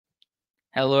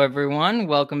Hello, everyone.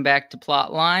 Welcome back to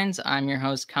Plot Lines. I'm your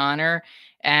host, Connor,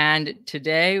 and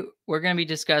today we're going to be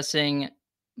discussing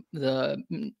the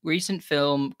recent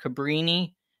film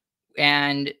Cabrini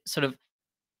and sort of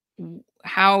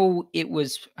how we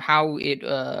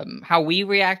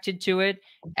reacted to it,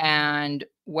 and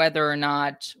whether or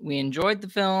not we enjoyed the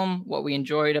film, what we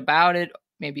enjoyed about it,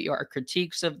 maybe our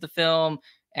critiques of the film.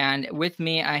 And with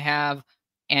me, I have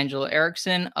Angela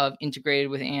Erickson of Integrated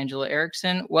with Angela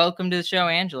Erickson. Welcome to the show,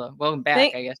 Angela. Welcome back,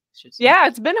 Thank I guess I should say. Yeah,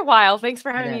 it's been a while. Thanks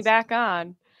for having me Yes. back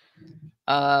on.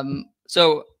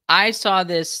 So I saw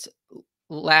this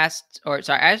I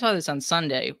saw this on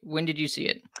Sunday. When did you see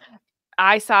it?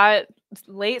 I saw it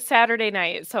late Saturday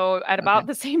night, so at Okay. about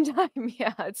the same time.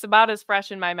 Yeah, it's about as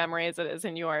fresh in my memory as it is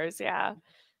in yours. Yeah.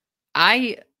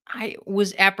 I I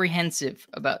was apprehensive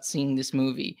about seeing this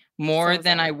movie So more was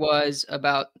than I I. was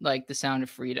about, like, The Sound of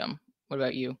Freedom. What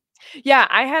about you? Yeah,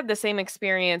 I had the same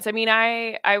experience. I mean,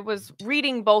 I was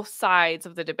reading both sides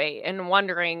of the debate and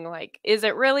wondering, like, is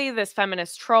it really this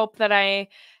feminist trope that I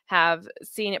have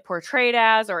seen it portrayed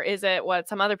as, or is it what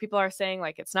some other people are saying,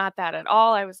 like it's not that at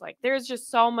all? I was like, there's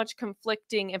just so much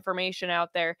conflicting information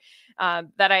out there,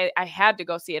 that I had to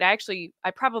go see it.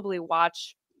 I probably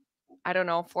watch, I don't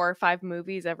know, 4 or 5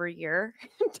 movies every year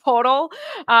total.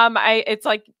 It's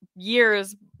like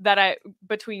years that I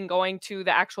between going to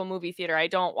the actual movie theater. I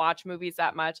don't watch movies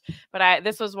that much, but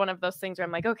this was one of those things where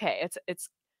I'm like, okay, it's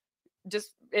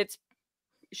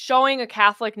showing a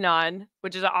Catholic nun,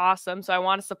 which is awesome. So I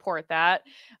want to support that.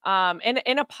 And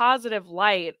in a positive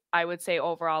light, I would say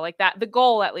overall, like that, the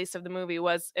goal at least of the movie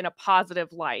was in a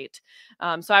positive light.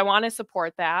 So I want to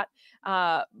support that.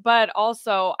 But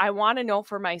also I want to know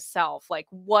for myself, like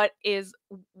what is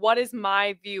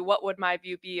my view? What would my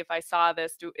view be if I saw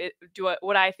this?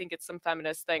 Would I think it's some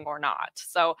feminist thing or not?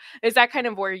 So is that kind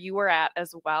of where you were at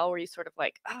as well? Were you sort of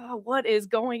like, oh, what is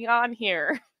going on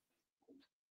here?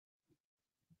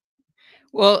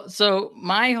 Well, so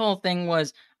my whole thing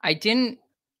was I didn't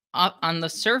on the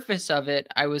surface of it,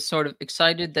 I was sort of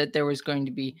excited that there was going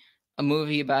to be a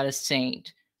movie about a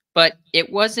saint, but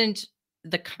it wasn't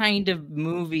the kind of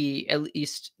movie, at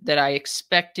least, that I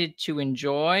expected to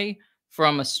enjoy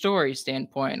from a story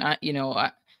standpoint. I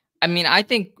mean, I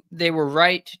think they were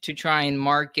right to try and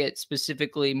market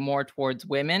specifically more towards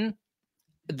women,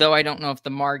 though I don't know if the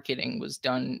marketing was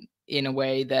done in a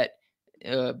way that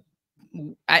uh,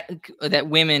 that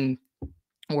women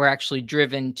were actually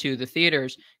driven to the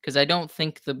theaters, because I don't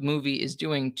think the movie is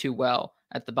doing too well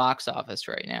at the box office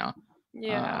right now,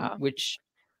 Yeah. which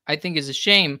I think is a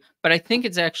shame. But I think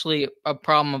it's actually a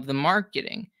problem of the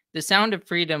marketing. The Sound of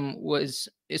Freedom was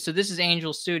so. This is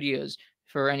Angel Studios.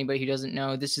 For anybody who doesn't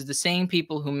know, this is the same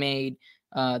people who made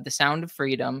The Sound of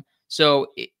Freedom.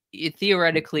 So it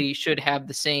theoretically should have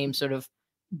the same sort of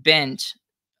bent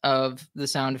of The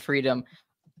Sound of Freedom.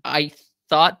 I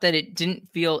thought that it didn't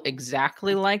feel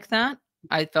exactly like that.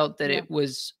 I felt that Yeah.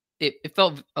 it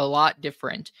felt a lot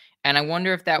different, and I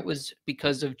wonder if that was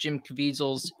because of Jim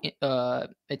Caviezel's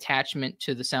attachment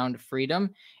to The Sound of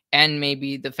Freedom, and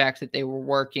maybe the fact that they were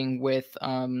working with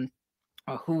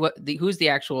who's the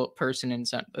actual person in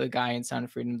the guy in Sound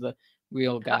of Freedom, the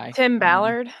real guy, Tim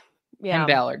Ballard. Tim Yeah.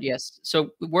 Ballard. Yes,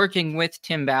 so working with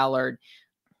Tim Ballard,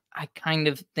 I kind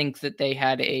of think that they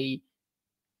had a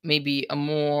maybe a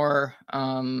more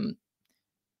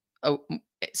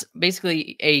it's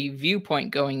basically a viewpoint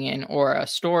going in, or a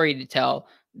story to tell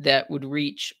that would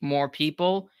reach more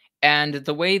people. And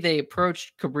the way they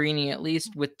approached Cabrini, at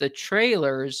least with the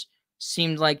trailers,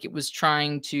 seemed like it was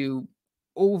trying to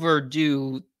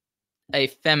overdo a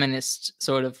feminist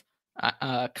sort of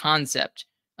concept,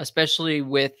 especially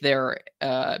with the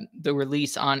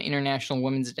release on International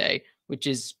Women's Day, which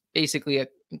is basically a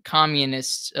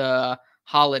communist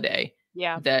holiday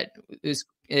Yeah. that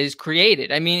is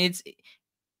created. I mean,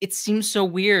 it seems so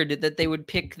weird that they would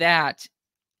pick that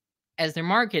as their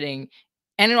marketing.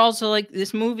 And it also, like,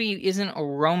 this movie isn't a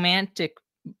romantic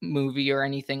movie or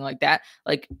anything like that.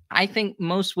 Like, I think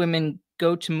most women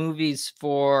go to movies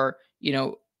for,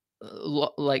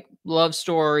 like love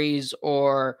stories,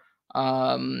 or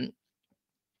I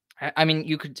mean,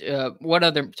 you could what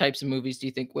other types of movies do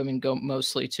you think women go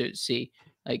mostly to see?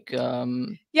 Like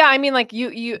Yeah, I mean, like,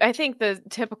 I think the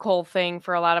typical thing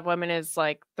for a lot of women is,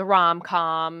 like, the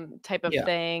rom-com type of yeah,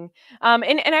 thing.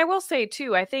 And I will say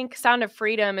too, I think Sound of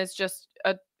Freedom is just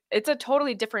it's a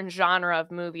totally different genre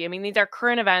of movie. I mean, these are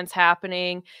current events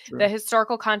happening. The true.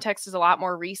 historical context is a lot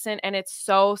more recent, and it's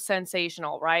so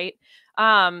sensational, right?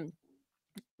 Um,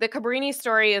 the Cabrini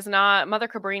story is not Mother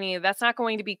Cabrini. That's not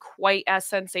going to be quite as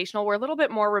sensational. We're a little bit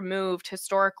more removed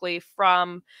historically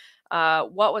from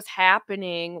what was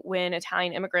happening when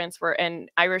Italian immigrants were and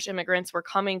Irish immigrants were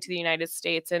coming to the United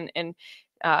States and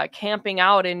camping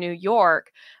out in New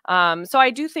York. So I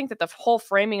do think that the whole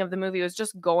framing of the movie was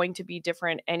just going to be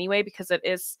different anyway, because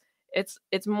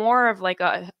it's more of like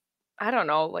a, I don't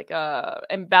know, like a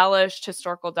embellished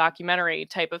historical documentary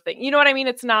type of thing. You know what I mean?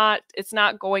 It's not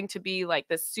going to be like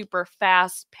this super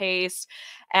fast-paced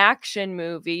action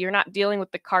movie. You're not dealing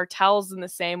with the cartels in the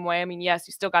same way. I mean, yes,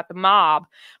 you still got the mob,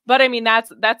 but I mean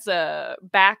that's a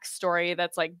backstory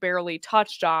that's like barely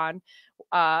touched on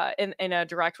in a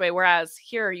direct way. Whereas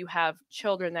here you have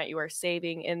children that you are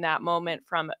saving in that moment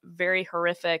from very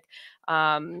horrific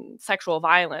sexual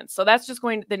violence. So that's just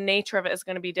the nature of it is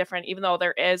going to be different, even though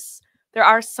there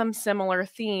are some similar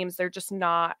themes. They're just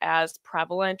not as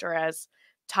prevalent or as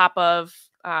top of,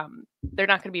 they're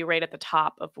not going to be right at the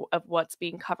top of what's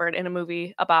being covered in a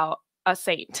movie about a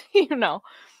saint, you know?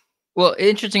 Well,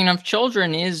 interesting enough,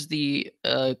 children is the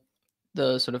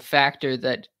sort of factor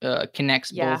that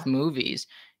connects Yeah, both movies.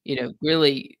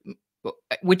 Really,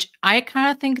 which I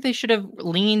kind of think they should have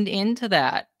leaned into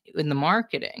that in the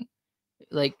marketing.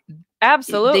 Like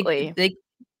absolutely. they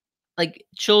like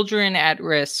children at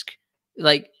risk.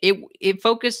 Like it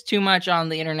focused too much on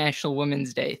the International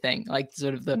Women's Day thing, like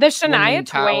sort of the The Shania woman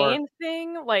power. Twain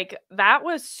thing, like, that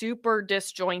was super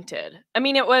disjointed. I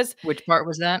mean, it was Which part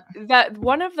was that? that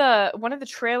one of the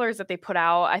trailers that they put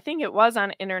out, I think it was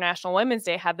on International Women's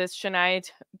Day, had this Shania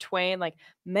Twain, like,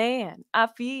 "Man, I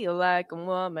feel like a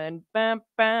woman, bum,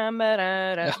 bum,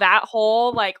 ba-da-da." That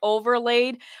whole, like,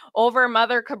 overlaid over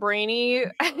Mother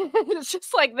Cabrini. It's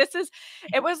just like,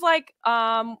 it was like,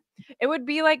 it would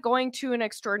be like going to an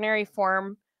extraordinary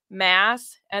form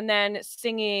mass and then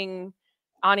singing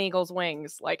On Eagle's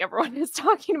Wings, like everyone is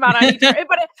talking about on each,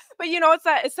 but you know,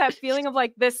 it's that feeling of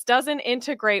like this doesn't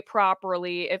integrate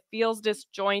properly. It feels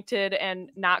disjointed and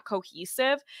not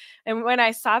cohesive. And when I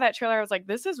saw that trailer, I was like,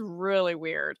 this is really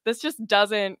weird. This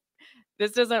doesn't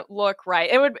look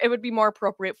right. It would be more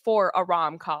appropriate for a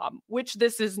rom-com, which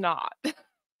this is not,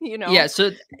 you Yeah, know? so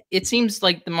it seems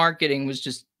like the marketing was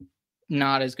just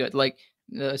not as good. Like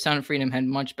the Sound of Freedom had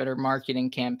much better marketing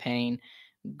campaign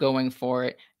going for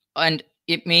it, and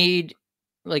it made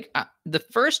like the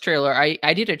first trailer.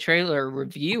 I did a trailer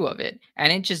review of it,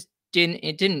 and it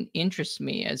didn't interest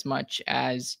me as much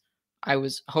as I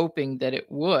was hoping that it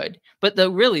would. But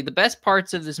the best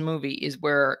parts of this movie is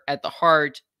where at the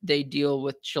heart they deal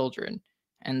with children,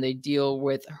 and they deal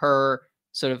with her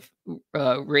sort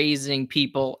of raising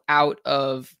people out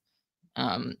of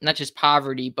not just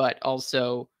poverty but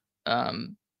also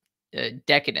um,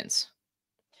 decadence.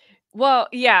 Well,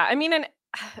 yeah, I mean, and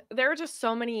there are just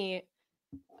so many.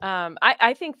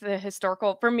 I think the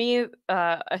historical for me,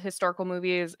 a historical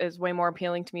movie is way more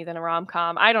appealing to me than a rom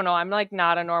com. I don't know. I'm like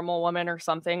not a normal woman or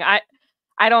something. I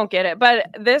don't get it. But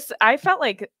this, I felt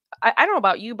like I don't know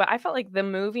about you, but I felt like the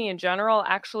movie in general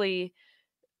actually,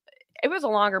 it was a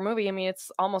longer movie. I mean,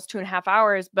 it's almost 2.5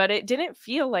 hours, but it didn't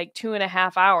feel like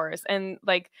 2.5 hours. And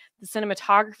like the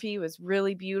cinematography was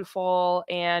really beautiful.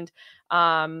 And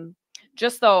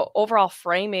just the overall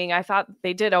framing, I thought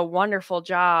they did a wonderful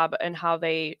job in how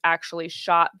they actually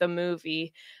shot the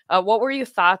movie. What were your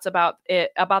thoughts about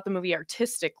about the movie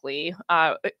artistically,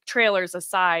 trailers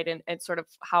aside, and sort of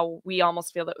how we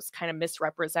almost feel that was kind of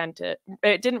misrepresented?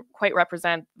 It didn't quite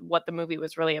represent what the movie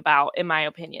was really about, in my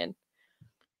opinion.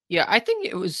 Yeah, I think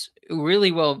it was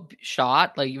really well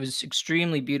shot. Like it was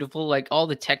extremely beautiful. Like all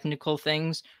the technical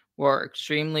things were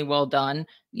extremely well done.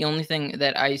 The only thing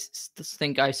that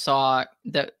think I saw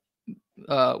that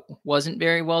wasn't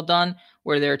very well done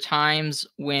were there times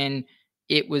when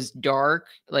it was dark,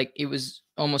 like it was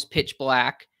almost pitch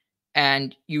black,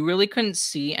 and you really couldn't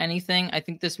see anything. I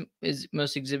think this is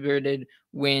most exhibited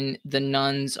when the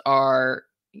nuns are,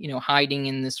 hiding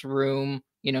in this room,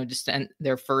 just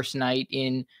their first night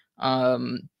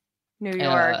um New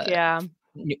York, uh yeah.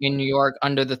 in New York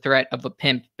under the threat of a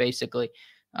pimp, basically.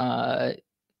 Uh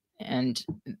and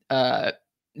uh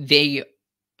they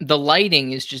the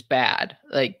lighting is just bad.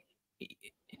 Like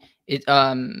it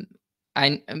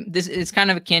I this is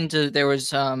kind of akin to there was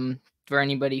for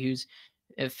anybody who's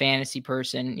a fantasy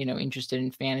person, interested in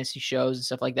fantasy shows and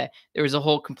stuff like that. There was a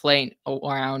whole complaint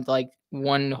around like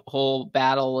one whole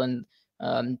battle and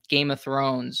Game of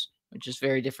Thrones, which is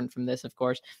very different from this, of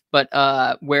course, but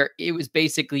where it was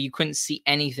basically you couldn't see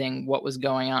anything what was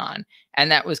going on,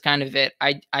 and that was kind of it.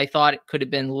 I thought it could have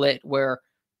been lit where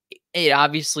it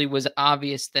obviously was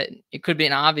obvious that it could have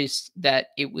been obvious that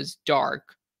it was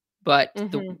dark, but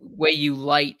the Mhm. way you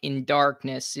light in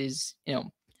darkness is,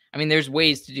 I mean, there's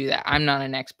ways to do that. I'm not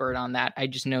an expert on that. I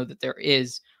just know that there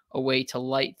is a way to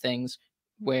light things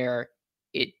where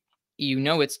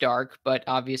it's dark, but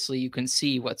obviously you can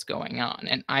see what's going on.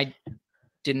 And I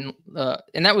didn't,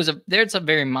 and there's a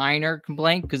very minor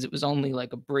complaint because it was only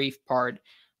like a brief part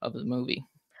of the movie.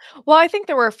 Well, I think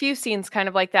there were a few scenes kind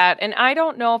of like that, and I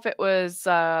don't know if it was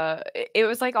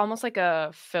like almost like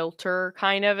a filter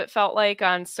kind of, it felt like,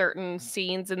 on certain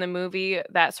scenes in the movie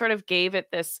that sort of gave it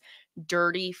this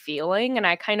dirty feeling, and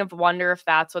I kind of wonder if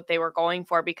that's what they were going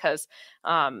for because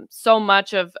so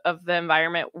much of the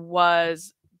environment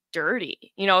was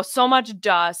dirty. So much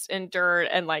dust and dirt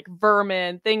and like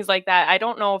vermin, things like that. I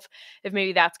don't know if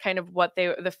maybe that's kind of what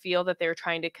the feel that they were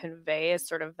trying to convey is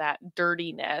sort of that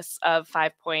dirtiness of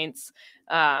Five Points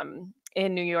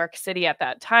in New York City at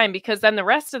that time, because then the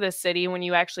rest of the city, when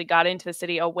you actually got into the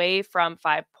city away from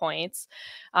Five Points,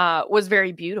 was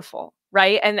very beautiful,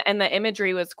 right? And the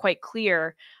imagery was quite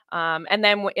clear. And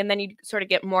then you sort of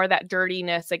get more of that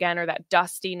dirtiness again, or that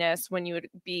dustiness, when you would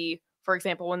be, for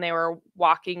example, when they were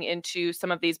walking into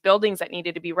some of these buildings that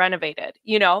needed to be renovated.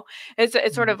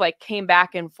 It sort of like came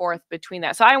back and forth between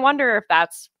that. So I wonder if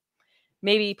that's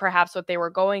maybe perhaps what they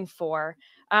were going for.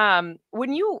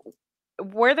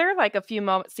 Were there like a few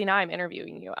moments? See, now I'm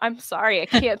interviewing you. I'm sorry, I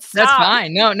can't stop. That's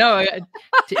fine. No,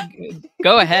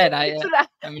 go ahead.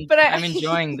 I'm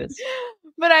enjoying this.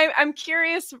 But I'm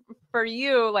curious for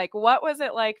you, like, what was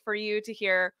it like for you to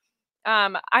hear?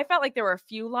 I felt like there were a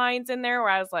few lines in there where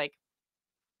I was like,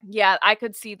 yeah, I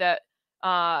could see that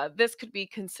this could be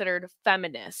considered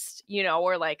feminist,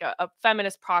 or like a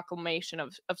feminist proclamation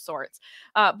of sorts.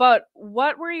 But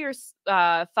what were your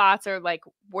thoughts, or like,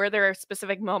 were there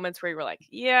specific moments where you were like,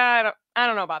 yeah, I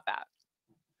don't know about that?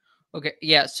 Okay,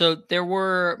 yeah. So there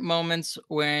were moments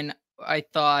when I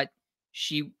thought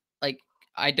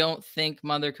I don't think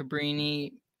Mother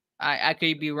Cabrini. I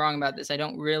could be wrong about this. I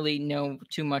don't really know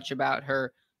too much about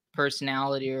her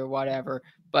personality or whatever,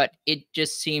 but it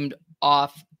just seemed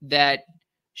off that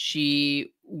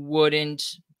she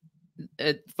wouldn't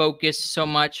focus so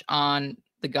much on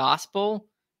the gospel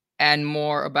and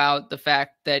more about the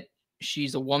fact that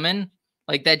she's a woman.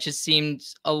 Like, that just seemed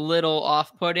a little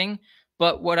off-putting.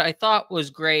 But what I thought was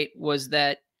great was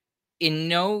that in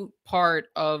no part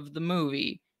of the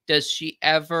movie does she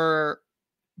ever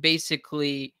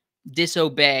basically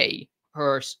disobey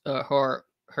her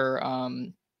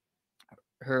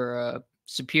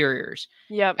superiors.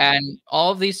 Yep. And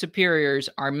all of these superiors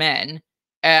are men,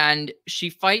 and she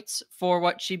fights for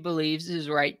what she believes is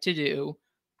right to do.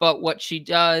 But what she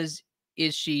does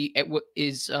is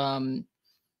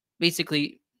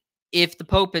basically, if the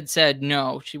Pope had said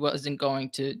no, she wasn't going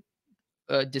to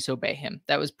disobey him.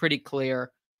 That was pretty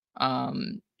clear.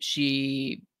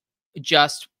 She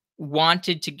just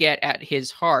wanted to get at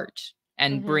his heart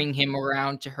and bring him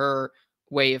around to her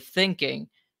way of thinking.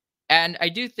 And I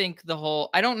do think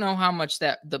I don't know how much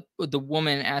that the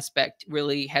woman aspect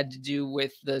really had to do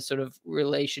with the sort of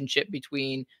relationship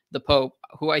between the Pope,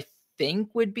 who I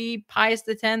think would be Pius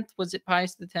X. Was it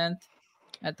Pius X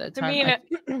at that I time? mean, I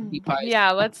think it would be Pius yeah,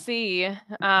 X. let's see.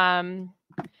 I'm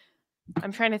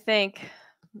trying to think.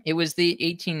 It was the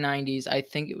 1890s. I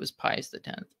think it was Pius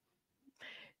X.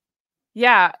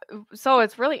 Yeah, so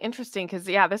it's really interesting because,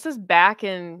 yeah, this is back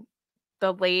in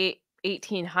the late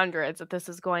 1800s that this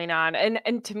is going on,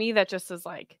 and to me that just is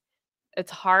like,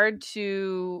 it's hard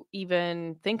to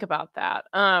even think about that.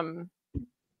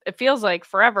 It feels like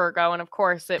forever ago, and of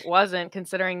course it wasn't,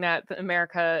 considering that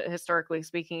America, historically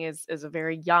speaking, is a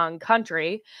very young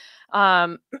country.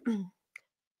 Um,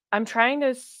 I'm trying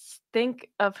to think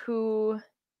of who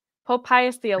Pope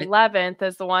Pius the I, 11th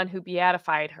is the one who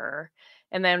beatified her,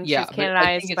 and then yeah, she's but I think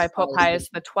canonized it's by Pope Pius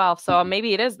Pius the 12th. So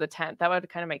maybe it is the 10th. That would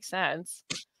kind of make sense.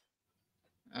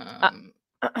 Uh, um,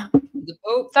 the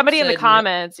Pope Somebody in the said no.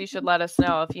 comments, you should let us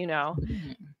know if you know.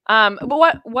 Hmm,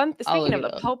 But I'll speaking look of it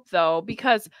the up. Pope though,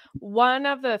 because one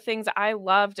of the things I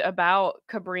loved about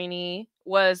Cabrini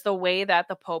was the way that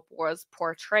the Pope was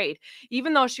portrayed.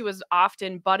 Even though she was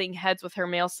often butting heads with her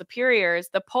male superiors,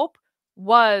 the Pope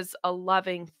was a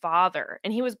loving father,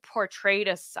 and he was portrayed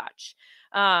as such.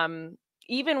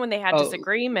 Even when they had Oh,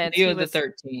 disagreements, Leo he the was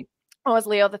 13th. Oh, it was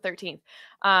Leo the 13th.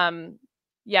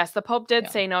 Yes, the Pope did Yeah.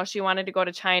 say no. She wanted to go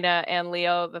to China, and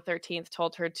Leo the 13th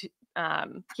told her to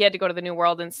he had to go to the New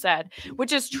World instead,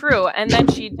 which is true. And then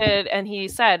she did, and he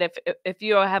said, if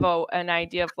you have an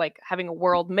idea of like having a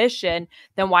world mission,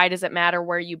 then why does it matter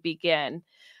where you begin?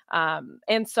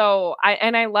 And so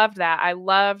I loved that. I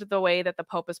loved the way that the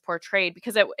Pope is portrayed,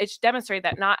 because it demonstrated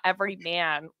that not every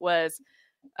man was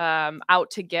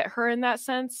out to get her in that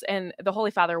sense. And the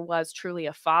Holy Father was truly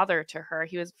a father to her.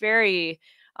 He was very,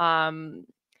 um,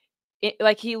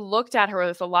 like he looked at her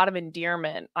with a lot of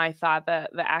endearment. I thought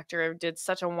that the actor did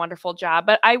such a wonderful job.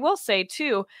 But I will say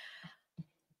too,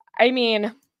 I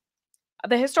mean,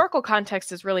 the historical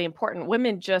context is really important.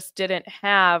 Women just didn't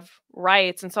have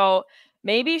rights. And so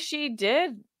maybe she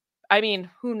did. I mean,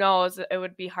 who knows? It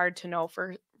would be hard to know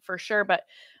for sure, but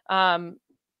um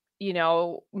you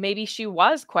know, maybe she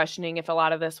was questioning if a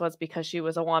lot of this was because she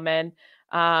was a woman.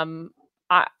 Um,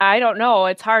 I don't know.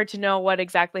 It's hard to know what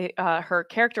exactly her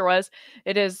character was.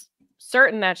 It is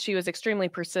certain that she was extremely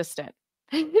persistent.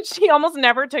 She almost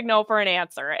never took no for an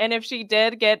answer. And if she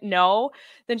did get no,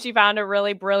 then she found a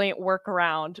really brilliant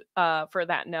workaround for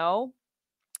that no.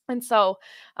 And so,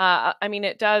 I mean,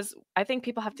 it does. I think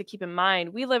people have to keep in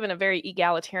mind we live in a very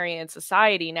egalitarian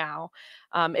society now.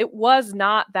 It was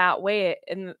not that way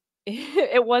in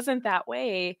it wasn't that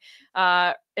way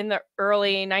in the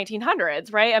early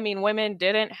 1900s, right? I mean, women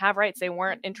didn't have rights; they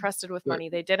weren't entrusted with Right. money,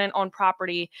 they didn't own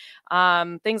property,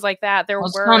 things like that. There Well,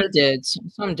 some were did,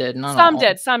 some did, not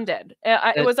all. some did.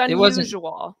 It was It wasn't.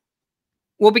 unusual.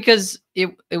 Well, because it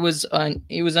was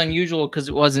unusual because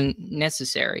it wasn't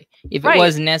necessary. If it Right.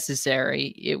 was necessary,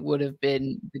 it would have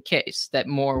been the case that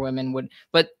more women would,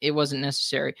 but it wasn't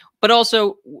necessary. But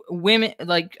also, women,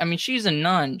 like, I mean, she's a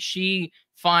nun. She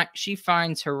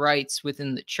finds her rights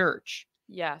within the church.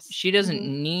 Yes. She doesn't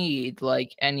Hmm. need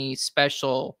like any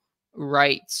special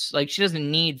rights. Like, she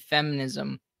doesn't need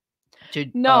feminism to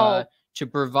uh No. to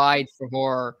provide for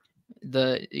her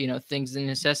the, things in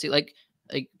necessity. Like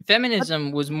But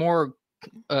feminism was more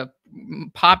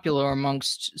popular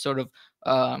amongst sort of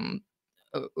um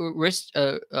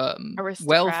aristocrats,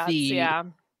 wealthy yeah.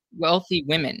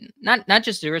 women, not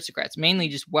just aristocrats, mainly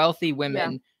just wealthy Yeah.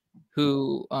 women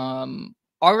who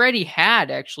already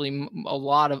had actually a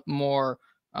lot of more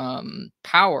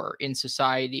power in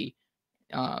society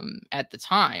at the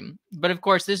time. But of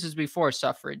course, this is before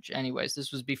suffrage. Anyways,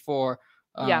 this was before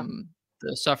Yeah.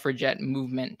 the suffragette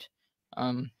movement.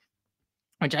 Um,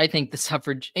 which I think the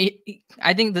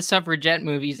suffragette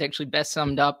movie is actually best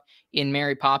summed up in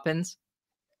Mary Poppins.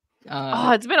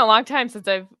 Oh, it's been a long time since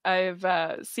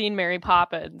I've seen Mary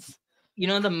Poppins.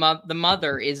 The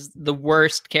mother is the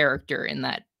worst character in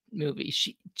that movie.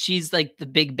 She's like the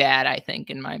big bad, I think,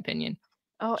 in my opinion.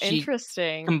 Oh, She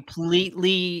interesting.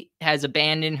 completely has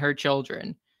abandoned her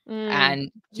children Mm,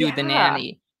 and to the yeah.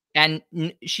 nanny, and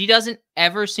she doesn't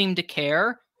ever seem to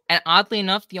care. And oddly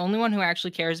enough, the only one who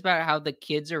actually cares about how the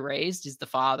kids are raised is the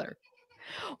father.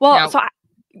 Well, Now, so I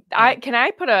yeah, can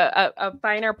I put a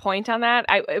finer point on that?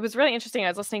 It was really interesting. I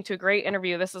was listening to a great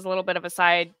interview. This is a little bit of a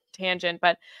side tangent,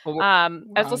 but but I we're was on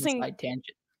the listening. side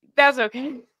tangent. That's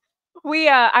okay.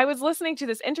 I was listening to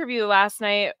this interview last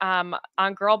night on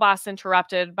Girl Boss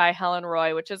Interrupted by Helen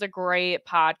Roy, which is a great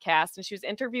podcast, and she was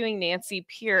interviewing Nancy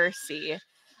Piercy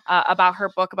about her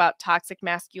book about toxic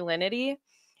masculinity,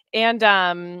 and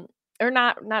or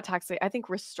not toxic. I think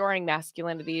restoring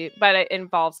masculinity, but it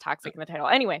involves toxic in the title.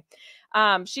 Anyway,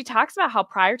 she talks about how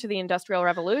prior to the Industrial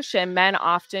Revolution, men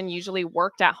often usually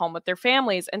worked at home with their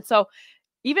families, and so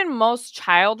even most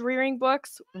child rearing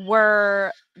books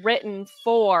were written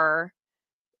for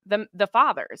the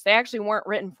fathers. They actually weren't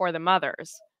written for the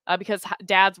mothers because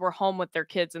dads were home with their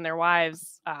kids and their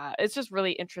wives. It's just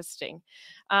really interesting.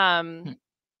 Um, Hmm,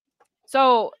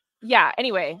 so yeah.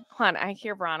 Anyway, hold on. I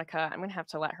hear Veronica. I'm gonna have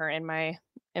to let her in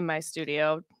my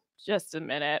studio. Just a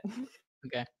minute.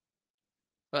 okay.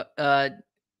 But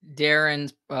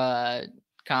Darren's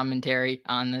commentary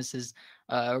on this is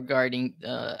regarding,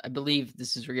 I believe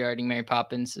this is regarding Mary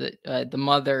Poppins, that the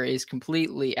mother is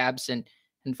completely absent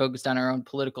and focused on her own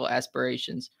political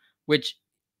aspirations, which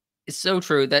is so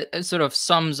true. That sort of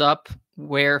sums up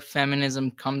where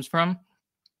feminism comes from.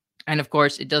 And of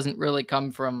course, it doesn't really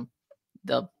come from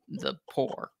the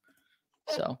poor.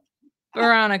 So,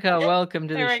 Veronica, welcome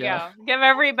to the There we show. go. Give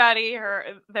everybody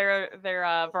their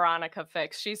Veronica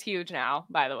fix. She's huge now,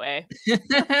 by the way.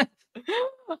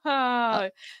 Uh,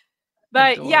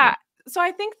 But yeah, Adorable. so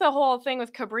I think the whole thing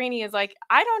with Cabrini is like,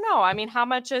 I don't know. I mean, how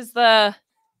much is the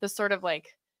sort of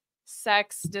like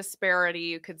sex disparity,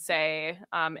 you could say,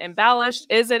 embellished?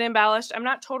 Is it embellished? I'm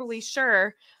not totally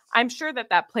sure. I'm sure that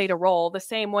that played a role the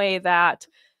same way that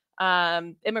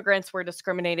immigrants were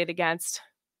discriminated against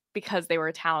because they were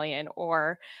Italian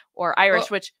or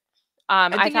Irish, Well, which I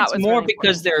I think thought it's was more really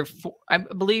because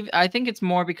important. I think it's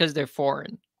more because they're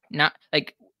foreign. Not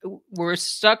like we're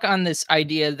stuck on this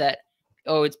idea that,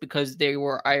 oh, it's because they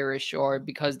were Irish or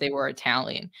because they were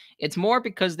Italian. It's more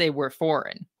because they were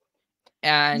foreign.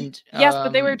 And Yes,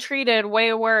 but they were treated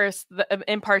way worse.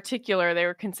 In particular, they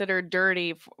were considered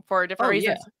dirty for different oh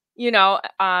yeah.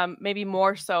 reasons. Maybe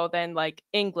more so than like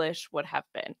English would have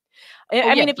been. Oh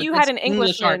I yeah, mean, if but you had that's an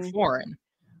English aren't Englishman. foreign.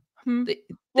 Hmm. The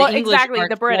Well, English exactly,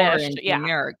 aren't the British. foreign to Yeah.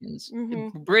 Americans. Hmm.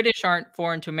 British aren't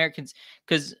foreign to Americans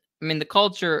because I mean the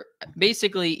culture.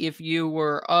 Basically, if you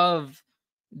were of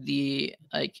the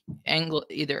like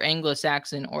either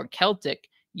Anglo-Saxon or Celtic,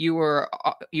 you were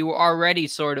already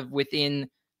sort of within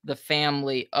the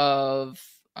family of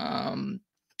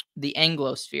the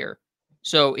Anglosphere.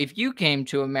 So if you came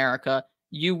to America,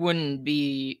 you wouldn't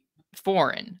be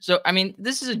foreign. So I mean,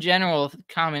 this is a general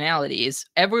commonality. Is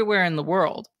everywhere in the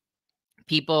world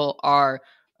people are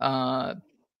uh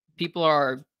people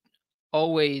are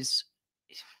always,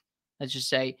 let's just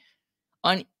say,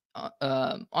 un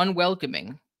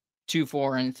unwelcoming to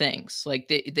foreign things. Like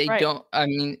they Right. don't. I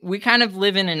mean, we kind of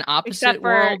live in an Except opposite for,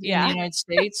 world in the yeah. United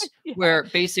States Yeah. where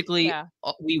basically Yeah.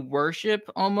 we worship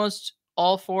almost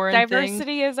all foreign things.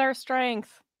 Diversity is our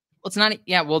strength. Well, it's not.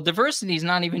 Yeah, well, diversity is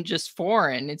not even just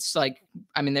foreign. It's like,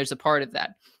 I mean, there's a part of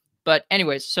that. But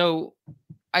anyways, so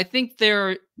I think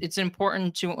it's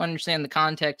important to understand the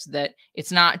context that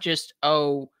it's not just,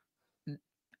 oh,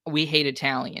 we hate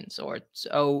Italians, or it's,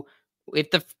 oh,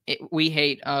 we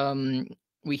hate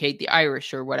the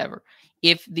Irish or whatever.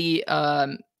 If the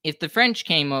French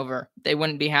came over, they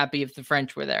wouldn't be happy if the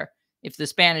French were there. If the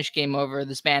Spanish came over,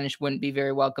 the Spanish wouldn't be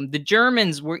very welcome. The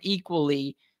Germans were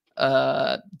equally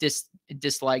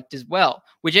disliked as well,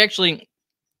 which actually,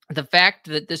 the fact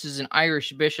that this is an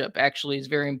Irish bishop actually is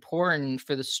very important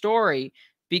for the story,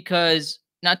 because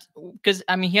not because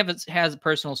I mean, has a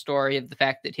personal story of the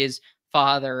fact that his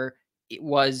father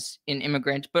was an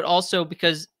immigrant, but also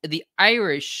because the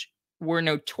Irish were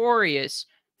notorious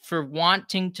for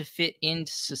wanting to fit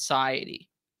into society,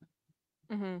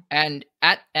 Hmm. and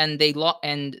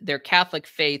their Catholic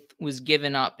faith was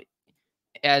given up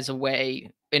as a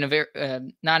way, in a very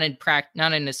not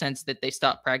in the sense that they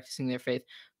stopped practicing their faith,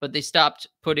 but they stopped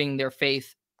putting their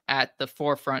faith at the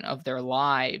forefront of their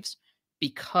lives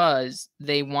because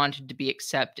they wanted to be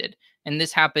accepted. And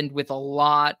this happened with a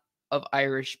lot of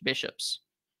Irish bishops.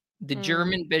 The Mm.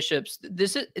 German bishops,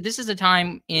 this is a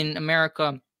time in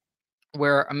America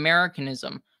where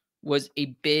Americanism was a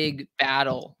big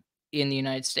battle in the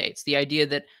United States. The idea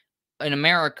that in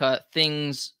America,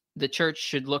 the church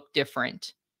should look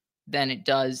different than it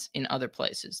does in other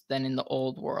places, than in the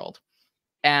old world.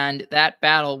 And that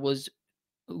battle was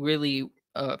really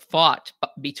fought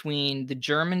between the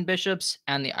German bishops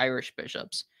and the Irish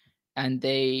bishops, and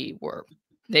they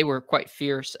were quite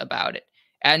fierce about it.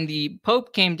 And the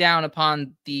Pope came down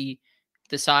upon the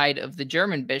side of the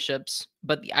German bishops,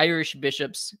 but the Irish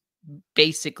bishops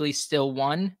basically still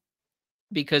won,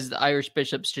 because the Irish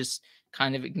bishops just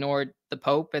kind of ignored the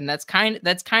Pope, and that's kind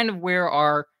of where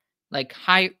our like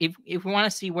high if we want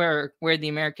to see where the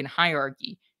American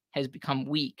hierarchy has become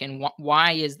weak, and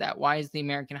why is that? Why is the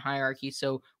American hierarchy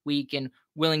so weak and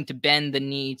willing to bend the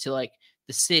knee to like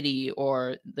the city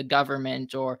or the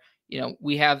government? Or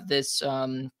we have this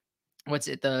what's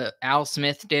it, the Al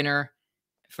Smith dinner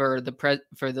for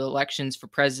for the elections for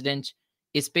president.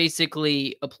 It's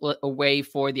basically a way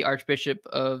for the Archbishop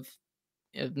of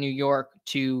New York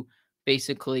to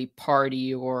basically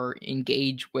party or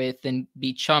engage with and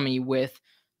be chummy with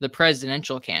the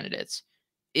presidential candidates.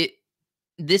 It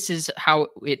This is how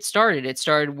it started. It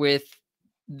started with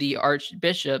the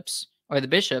archbishops, or the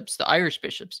bishops, the Irish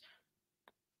bishops,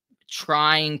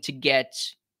 trying to get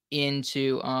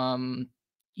into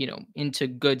into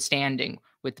good standing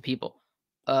with the people.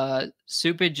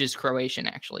 Supage is Croatian,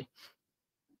 actually.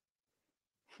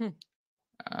 Hmm.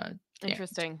 Yeah,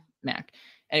 Interesting. Mac.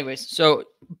 Anyways, so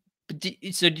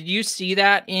did you see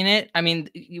that in it? I mean,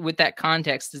 with that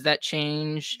context, does that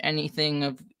change anything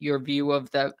of your view of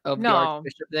the No.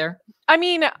 archbishop there? I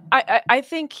mean, I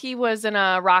think he was in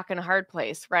a rock and a hard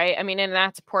place, right? I mean, and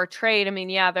that's portrayed. I mean,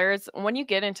 yeah, there's when you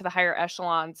get into the higher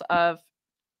echelons of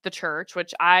the church,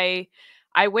 which I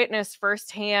witnessed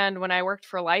firsthand when I worked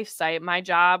for LifeSite. My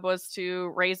job was to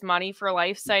raise money for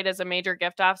LifeSite as a major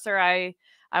gift officer.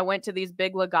 I went to these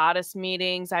big Legatus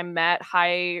meetings. I met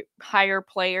higher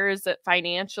players that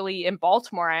financially in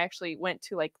Baltimore. I actually went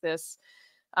to like this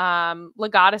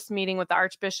Legatus meeting with the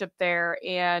Archbishop there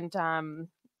and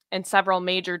several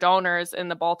major donors in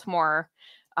the Baltimore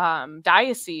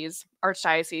archdiocese.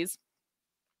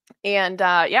 And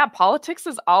yeah, politics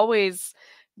is always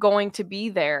going to be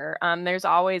there. There's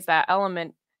always that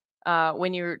element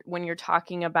when you're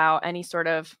talking about any sort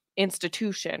of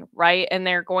institution, right? And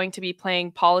they're going to be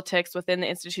playing politics within the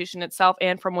institution itself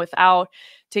and from without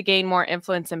to gain more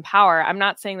influence and power. I'm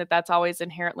not saying that that's always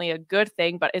inherently a good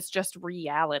thing, but it's just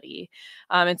reality.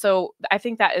 And so I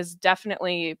think that is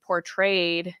definitely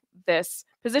portrayed this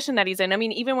position that he's in. I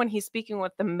mean, even when he's speaking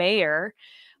with the mayor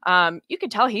you can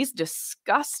tell he's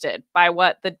disgusted by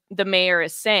what the mayor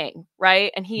is saying,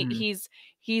 right? And he's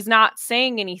not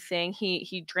saying anything.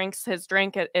 He drinks his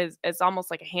drink is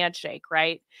almost like a handshake,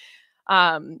 right?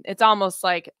 It's almost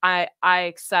like I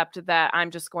accept that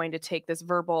I'm just going to take this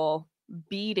verbal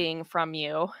beating from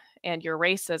you and your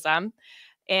racism,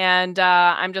 and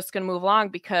I'm just going to move along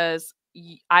because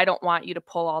I don't want you to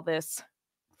pull all this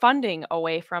funding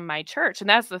away from my church. And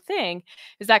that's the thing,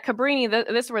 is that Cabrini,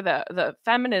 this is where the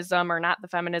feminism, or not the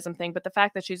feminism thing, but the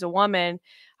fact that she's a woman,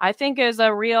 I think is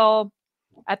a real,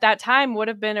 at that time would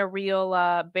have been a real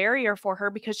barrier for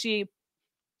her, because she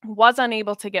was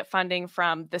unable to get funding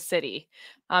from the city.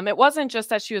 It wasn't just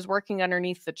that she was working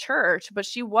underneath the church, but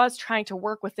she was trying to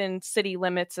work within city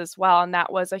limits as well. And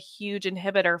that was a huge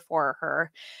inhibitor for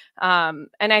her. And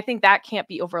I think that can't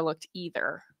be overlooked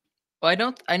either.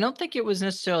 Well, I don't think it was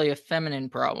necessarily a feminine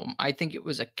problem. I think it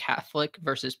was a Catholic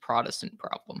versus Protestant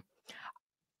problem.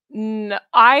 No,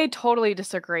 I totally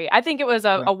disagree. I think it was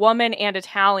Right. a woman and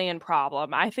Italian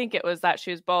problem. I think it was that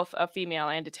she was both a female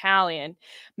and Italian.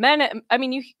 Men, I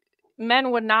mean,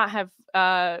 men would not have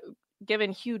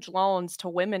given huge loans to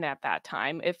women at that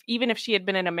time. Even if she had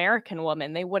been an American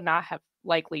woman, they would not have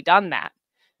likely done that.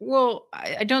 Well,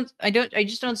 I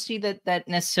just don't see that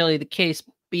necessarily the case,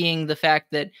 being the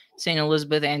fact that St.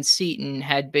 Elizabeth Ann Seton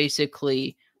had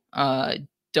basically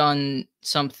done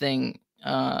something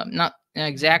not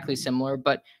exactly similar,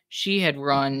 but she had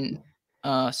run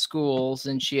schools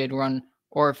and she had run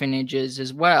orphanages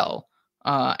as well.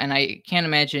 And I can't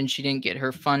imagine she didn't get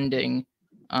her funding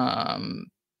I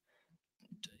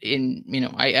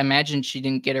imagine she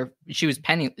didn't get her, she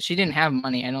didn't have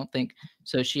money, I don't think,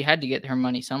 so she had to get her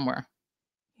money somewhere.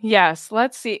 Yes,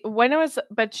 let's see. When it was,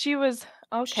 but she was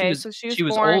okay, so She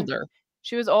was older.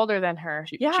 she was older than her.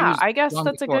 She Yeah, was I guess long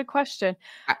that's a before. good question.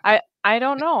 I I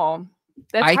don't know.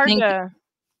 That's I hard think to.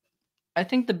 I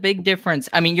think the big difference,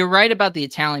 I mean, you're right about the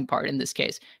Italian part in this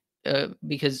case,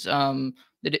 because the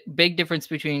big difference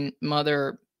between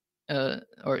St.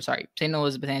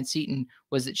 Elizabeth Ann Seton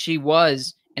was that she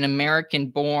was an American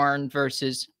born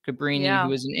versus Cabrini, who Yeah.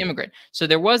 was an immigrant. So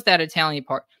there was that Italian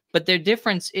part, but their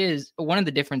difference is, one of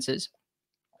the differences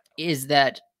is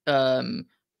that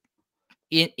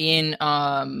in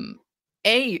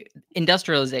a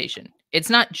industrialization, it's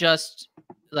not just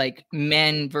like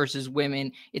men versus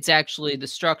women, it's actually the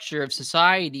structure of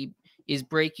society is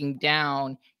breaking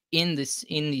down in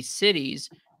these cities,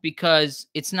 because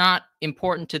it's not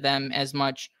important to them as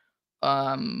much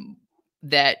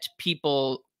that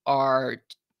people are,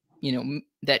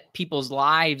 that people's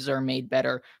lives are made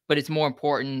better, but it's more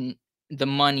important the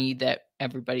money that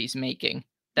everybody's making.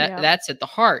 Yeah. That's at the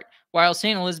heart. While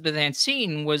St. Elizabeth Ann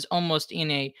Seton was almost in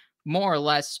a more or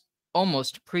less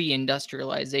almost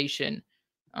pre-industrialization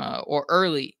or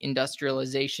early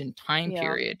industrialization time Yeah.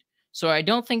 period. So I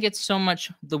don't think it's so much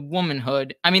the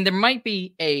womanhood. I mean, there might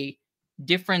be a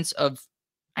difference of,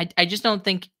 I just don't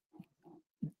think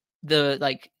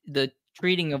the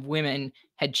treating of women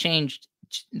had changed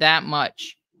that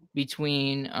much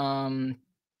between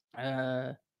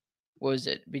what was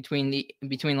it, between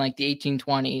like the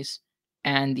 1820s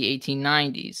and the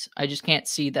 1890s. I just can't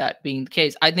see that being the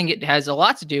case. I think it has a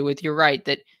lot to do with, you're right,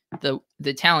 that the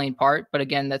Italian part, but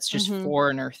again, that's just Mhm.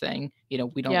 foreigner thing. We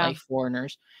don't Yeah. like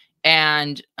foreigners.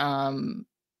 And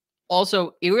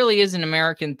also, it really is an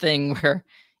American thing where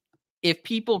if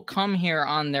people come here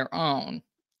on their own,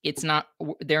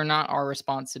 they're not our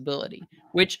responsibility,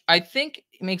 which I think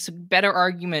makes a better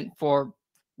argument for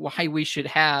why we should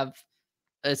have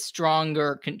a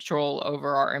stronger control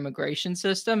over our immigration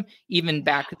system even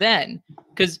back then.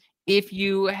 Because if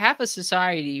you have a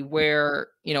society where,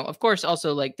 of course,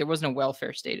 also, like, there was no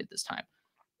welfare state at this time,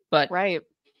 but Right.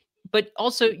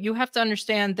 also you have to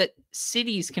understand that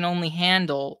cities can only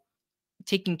handle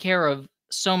taking care of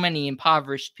so many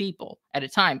impoverished people at a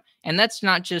time. And that's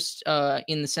not just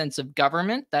in the sense of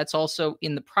government, that's also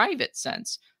in the private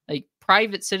sense. Like,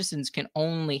 private citizens can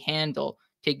only handle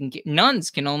nuns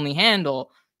can only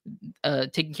handle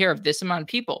taking care of this amount of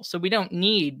people. So we don't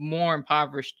need more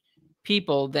impoverished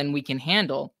people than we can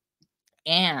handle.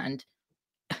 And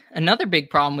another big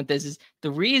problem with this is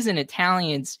the reason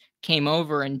Italians came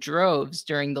over in droves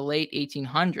during the late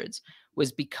 1800s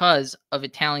was because of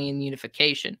Italian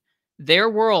unification. Their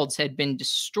worlds had been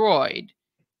destroyed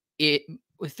it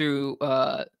through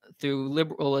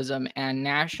liberalism and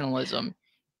nationalism.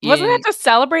 Wasn't that In just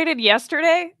celebrated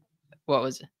yesterday? what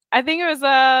was it? I think it was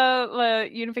the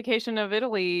unification of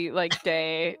Italy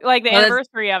day, like the Well, that's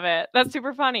anniversary of it. That's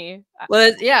super funny.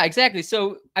 Well, yeah, exactly.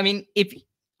 So, I mean, if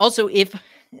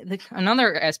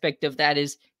another aspect of that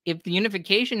is if the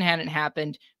unification hadn't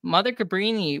happened, Mother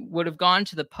Cabrini would have gone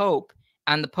to the Pope,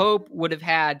 and the Pope would have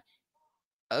had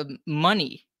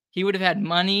money. He would have had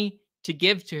money to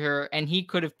give to her, and he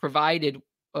could have provided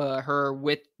her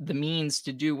with the means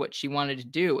to do what she wanted to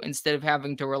do instead of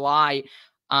having to rely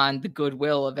on the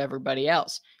goodwill of everybody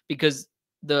else. Because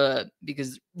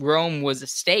Rome was a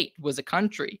state, was a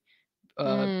country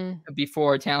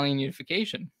before Italian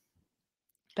unification.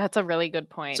 That's a really good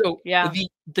point. So Yeah.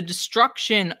 the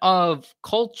destruction of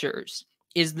cultures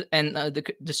and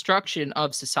the destruction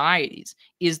of societies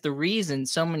is the reason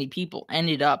so many people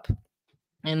ended up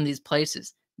in these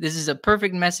places. This is a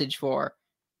perfect message for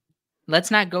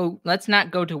let's not go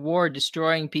to war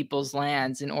destroying people's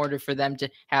lands in order for them to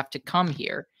have to come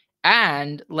here.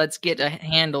 And let's get a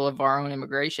handle of our own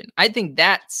immigration. I think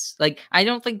that's I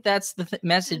don't think that's the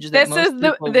message that most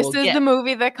people will get. The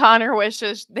movie that Connor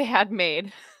wishes they had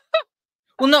made.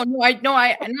 Well, I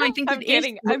think I'm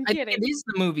kidding. I'm kidding. It is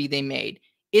the movie they made.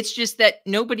 It's just that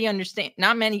nobody understands.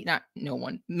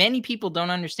 Many people don't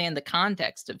understand the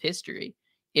context of history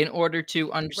in order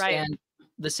to understand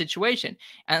the situation.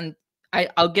 And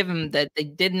I'll give them that they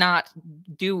did not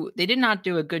do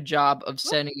a good job of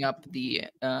setting up the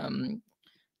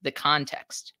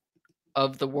context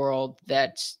of the world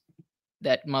that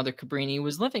Mother Cabrini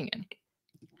was living in.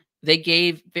 They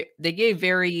gave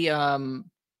very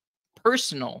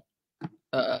personal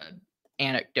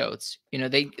anecdotes. You know,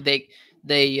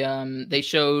 they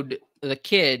showed the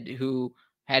kid who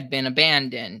had been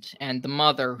abandoned and the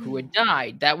mother who had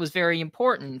died. That was very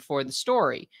important for the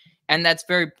story, and that's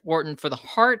very important for the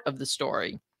heart of the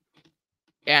story.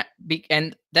 Yeah,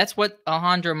 and that's what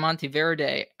Alejandro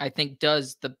Monteverde, I think,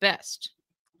 does the best.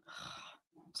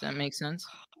 Does that make sense?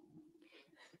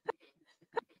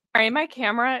 Sorry, my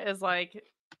camera is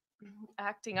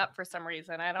acting up for some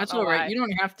reason. I don't know. That's all right. You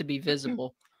don't have to be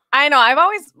visible. I know. I've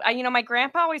always, my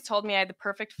grandpa always told me I had the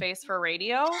perfect face for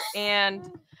radio, and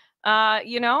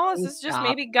this is just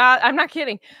maybe God. I'm not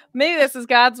kidding. Maybe this is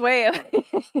God's way.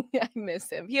 I miss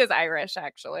him. He is Irish,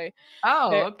 actually.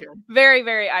 Oh, okay. Very,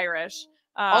 very Irish.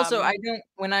 Also, I don't.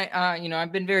 When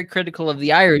I've been very critical of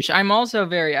the Irish. I'm also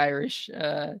very Irish.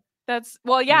 That's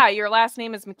yeah. Your last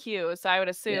name is McHugh, so I would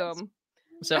assume.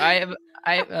 Yes. So I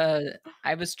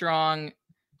have a strong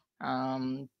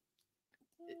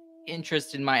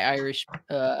interest in my Irish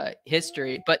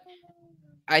history, but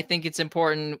I think it's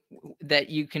important that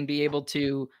you can be able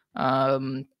to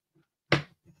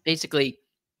basically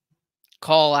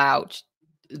call out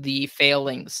the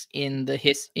failings in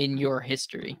your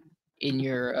history, in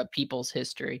your people's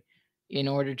history, in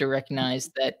order to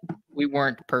recognize that we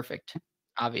weren't perfect.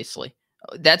 Obviously,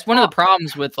 that's one of the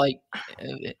problems with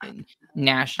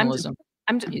nationalism.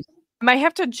 I might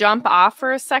have to jump off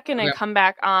for a second and come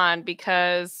back on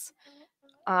because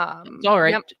it's all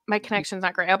right. My connection's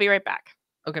not great. I'll be right back.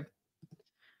 Okay.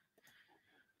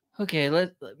 Okay,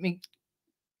 let me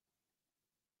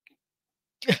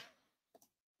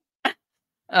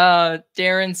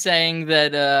Darren saying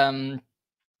that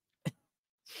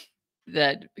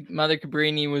that Mother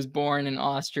Cabrini was born in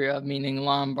Austria, meaning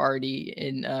Lombardy,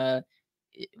 in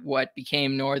what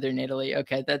became northern Italy.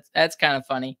 Okay, that's kind of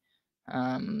funny.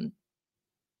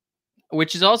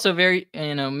 Which is also very,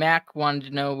 Mac wanted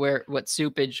to know what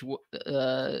Supage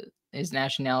his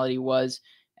nationality was,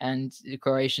 and the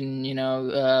Croatian,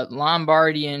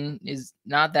 Lombardian is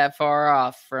not that far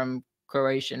off from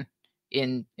Croatian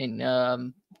in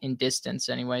distance,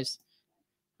 anyways.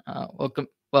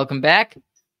 Welcome back.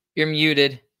 You're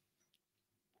muted.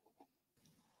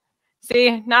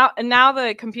 See, now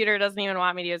the computer doesn't even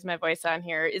want me to use my voice on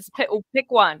here.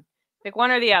 Pick one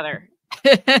or the other.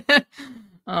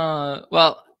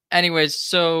 Well, anyways,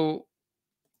 so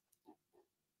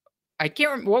I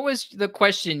can't remember. What was the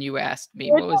question you asked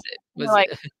me? What was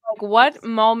it? What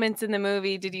moments in the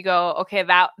movie did you go, okay,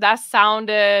 that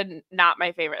sounded not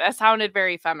my favorite. That sounded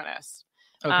very feminist.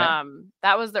 Okay.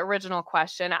 That was the original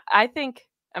question. I think,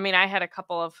 I had a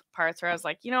couple of parts where I was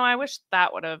like, I wish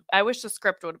the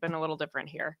script would have been a little different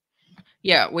here.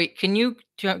 Yeah, wait, can you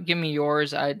give me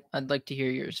yours? I'd like to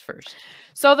hear yours first.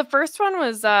 So the first one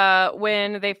was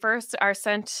when they first are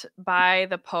sent by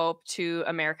the Pope to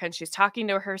America, and she's talking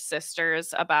to her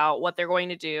sisters about what they're going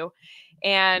to do.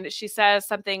 And she says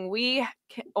something, we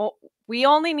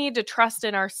only need to trust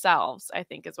in ourselves, I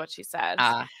think is what she said.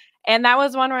 And that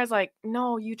was one where I was like,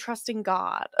 no, you trust in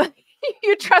God.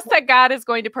 You trust that God is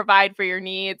going to provide for your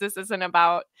needs. This isn't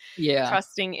about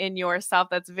trusting in yourself.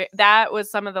 That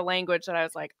was some of the language that I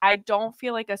was like, I don't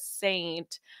feel like a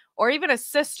saint or even a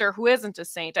sister who isn't a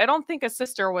saint. I don't think a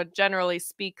sister would generally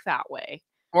speak that way.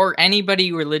 Or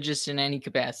anybody religious in any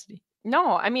capacity.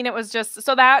 No, I mean, it was just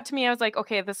so that to me, I was like,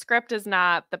 okay, the script is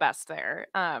not the best there.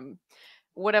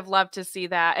 Would have loved to see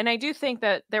that. And I do think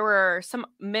that there were some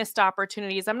missed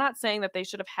opportunities. I'm not saying that they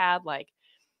should have had like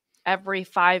every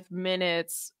 5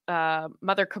 minutes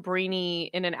Mother Cabrini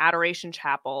in an adoration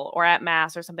chapel or at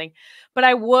mass or something, but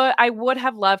I would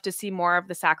have loved to see more of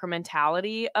the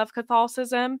sacramentality of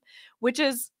Catholicism, which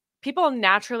is people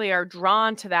naturally are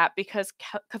drawn to that because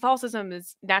Catholicism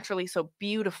is naturally so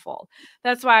beautiful.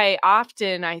 That's why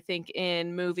often I think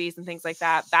in movies and things like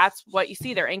that, that's what you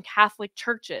see there in Catholic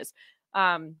churches.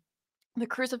 um the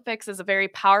crucifix is a very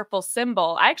powerful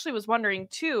symbol. I actually was wondering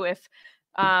too if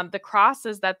the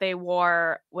crosses that they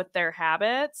wore with their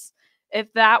habits,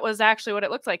 if that was actually what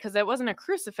it looked like, because it wasn't a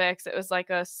crucifix, it was like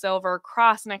a silver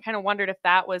cross. And I kind of wondered if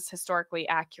that was historically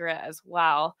accurate as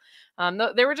well.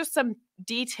 There were just some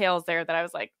details there that I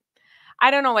was like, I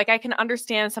don't know, like I can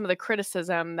understand some of the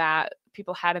criticism that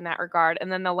people had in that regard. And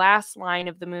then the last line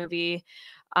of the movie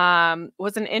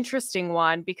was an interesting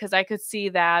one because I could see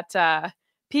that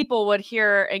people would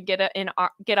hear and get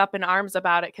up in arms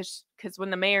about it because when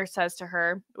the mayor says to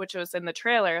her, which was in the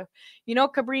trailer, you know,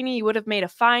 Cabrini, you would have made a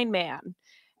fine man,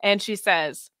 and she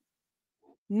says,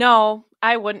 "No,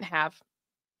 I wouldn't have,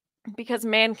 because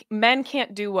men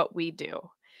can't do what we do."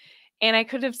 And I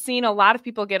could have seen a lot of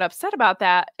people get upset about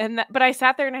that, but I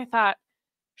sat there and I thought,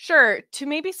 sure, to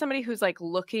maybe somebody who's like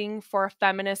looking for a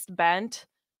feminist bent,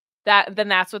 then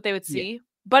that's what they would Yeah. see.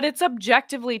 But it's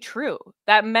objectively true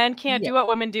that men can't Yeah. do what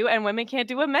women do and women can't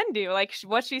do what men do. Like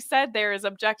what she said there is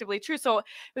objectively true. So it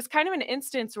was kind of an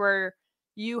instance where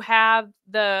you have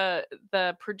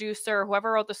the producer,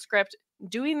 whoever wrote the script,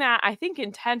 doing that, I think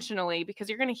intentionally, because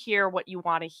you're going to hear what you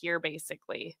want to hear,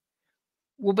 basically.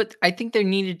 Well, but I think there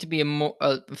needed to be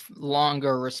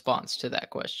longer response to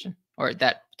that question or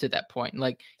to that point.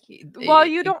 Like, Well,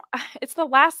 you don't. It's the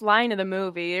last line of the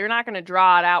movie. You're not going to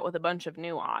draw it out with a bunch of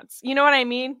nuance. You know what I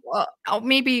mean? well,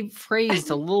 maybe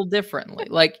phrased a little differently.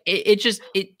 Like, it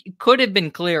could have been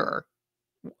clearer.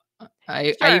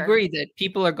 I Sure. agree that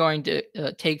people are going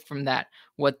to take from that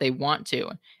what they want to,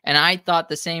 and I thought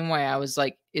the same way. I was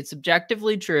like, it's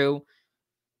objectively true,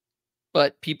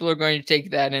 but people are going to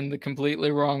take that in the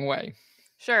completely wrong way.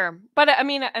 Sure. But I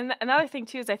mean, and another thing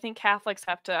too is I think Catholics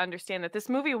have to understand that this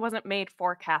movie wasn't made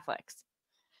for Catholics.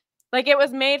 Like it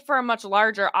was made for a much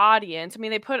larger audience. I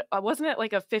mean, they put wasn't it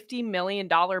like a $50 million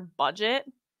budget?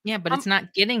 Yeah, but Um, it's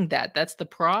not getting that. That's the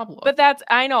problem. but that's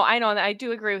I know, and I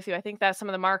do agree with you. I think that some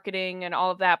of the marketing and all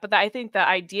of that, but I think the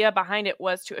idea behind it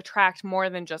was to attract more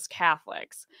than just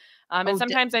Catholics. And Oh,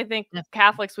 sometimes I think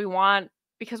Catholics we want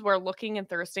because we're looking and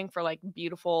thirsting for like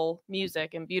beautiful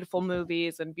music and beautiful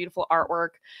movies and beautiful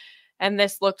artwork. And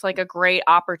this looked like a great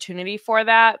opportunity for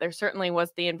that. There certainly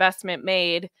was the investment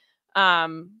made,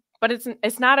 but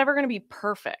it's not ever going to be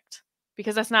perfect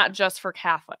because that's not just for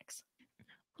Catholics.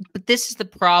 but this is the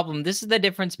problem. This is the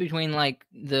difference between like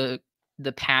the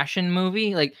Passion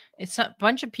movie. Like it's a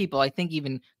bunch of people. I think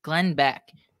even Glenn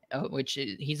Beck,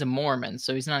 he's a Mormon,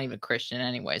 so he's not even Christian,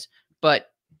 anyways.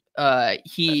 But That's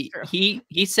he true.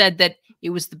 he said that it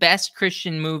was the best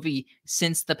Christian movie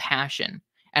since the Passion,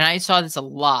 and I saw this a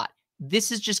lot.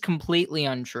 This is just completely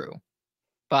untrue.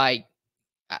 By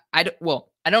I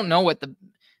don't know what the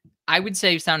I would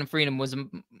say Sound of Freedom was a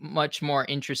much more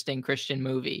interesting Christian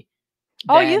movie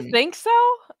Oh, you than think so?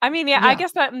 I mean, yeah, I yeah.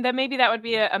 guess that maybe that would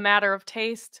be a matter of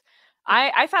taste.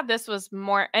 I thought this was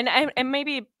more, and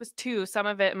maybe it was too. Some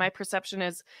of it, my perception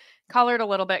is colored a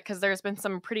little bit because there's been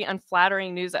some pretty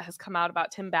unflattering news that has come out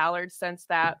about Tim Ballard since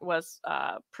that was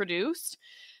produced,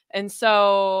 and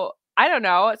so I don't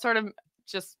know. It sort of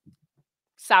just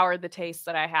soured the taste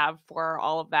that I have for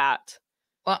all of that.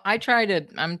 Well, I'm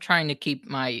trying to keep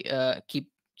my keep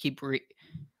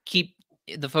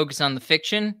the focus on the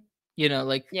fiction,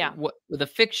 like Yeah, what the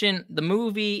fiction, the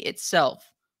movie itself.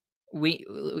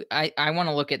 I want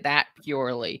to look at that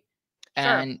purely, sure.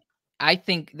 and I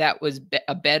think that was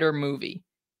a better movie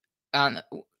on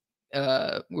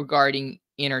regarding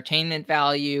entertainment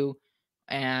value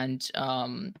and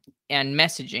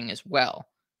messaging as well.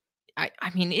 I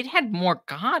mean, it had more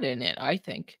God in it, I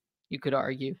think you could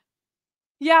argue.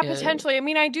 Yeah, Uh, potentially. I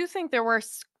mean, I do think there were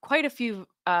quite a few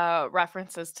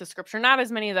references to scripture, not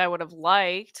as many as I would have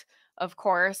liked, of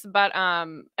course, but I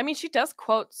mean, she does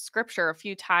quote scripture a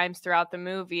few times throughout the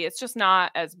movie. It's just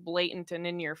not as blatant and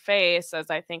in your face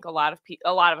as I think a lot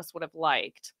of us would have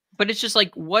liked. but it's just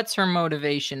like, what's her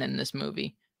motivation in this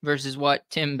movie versus what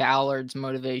Tim Ballard's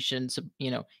motivation,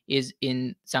 is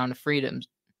in Sound of Freedom.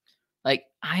 Like,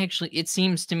 it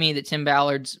seems to me that Tim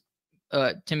Ballard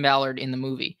in the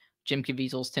movie, Jim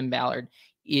Caviezel's Tim Ballard,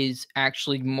 is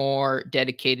actually more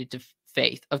dedicated to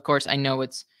faith. Of course, I know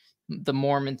it's the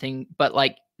Mormon thing, but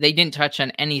like they didn't touch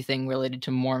on anything related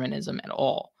to Mormonism at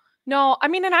all. No, I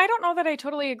mean, and I don't know that I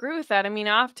totally agree with that. I mean,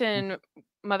 often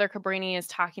Mother Cabrini is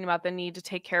talking about the need to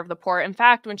take care of the poor. In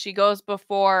fact, when she goes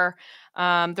before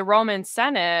the Roman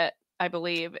Senate, I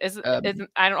believe isn't I don't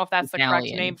know if that's the correct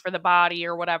name for the body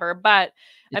or whatever, but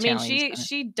I mean, Italian Senate.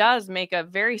 she does make a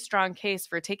very strong case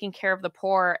for taking care of the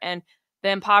poor and the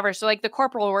impoverished, so like the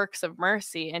corporal works of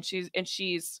mercy, and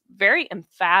she's very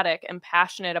emphatic and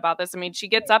passionate about this. I mean, she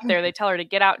gets up there, they tell her to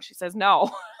get out, and she says no.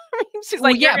 I mean, she's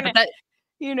Well, like, yeah, you're gonna, but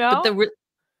you know.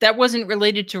 that wasn't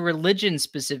related to religion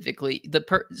specifically.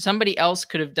 Somebody else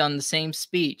could have done the same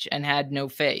speech and had no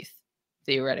faith,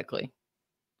 theoretically.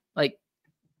 Like,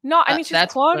 no, I mean,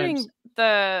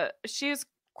 she's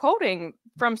quoting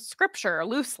from scripture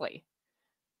loosely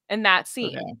in that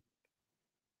scene. Okay.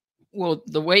 Well,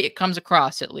 the way it comes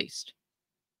across, at least,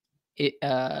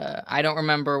 I don't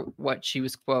remember what she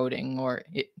was quoting, or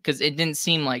because it didn't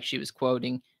seem like she was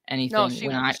quoting anything. No, she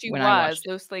when I watched it.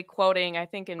 loosely quoting, I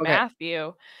think in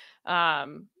Matthew,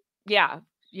 yeah,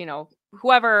 you know,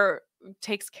 whoever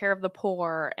takes care of the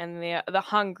poor and the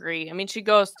hungry. I mean, she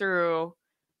goes through,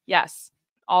 yes,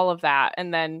 all of that,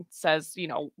 and then says, you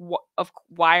know,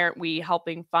 why aren't we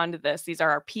helping fund this? These are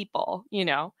our people, you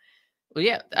know. Well,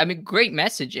 yeah, I mean, great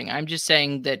messaging. I'm just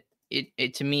saying that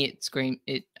it to me,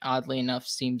 it oddly enough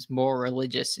seems more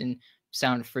religious in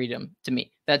Sound of Freedom to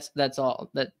me. That's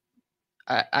all that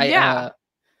I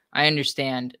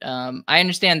understand. I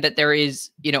understand that there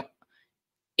is, you know,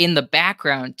 in the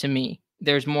background to me,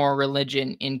 there's more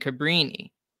religion in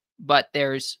Cabrini, but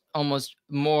there's almost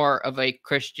more of a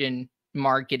Christian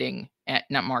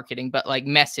not marketing, but like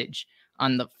message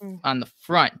on the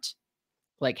front,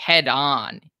 like head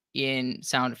on in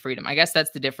Sound of Freedom. I guess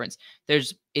that's the difference.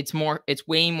 It's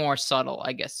way more subtle,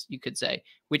 I guess you could say,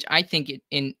 which I think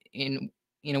in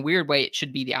a weird way, it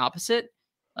should be the opposite.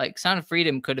 Like Sound of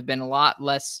Freedom could have been a lot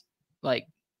less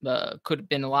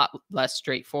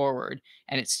straightforward,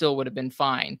 and it still would have been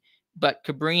fine. But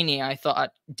Cabrini, I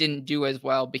thought, didn't do as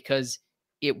well because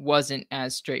it wasn't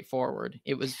as straightforward.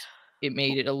 It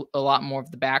made it a lot more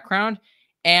of the background,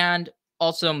 and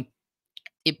also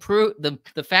it proved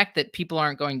the fact that people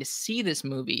aren't going to see this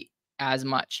movie as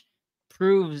much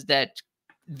proves that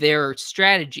their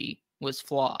strategy was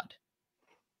flawed.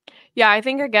 Yeah, I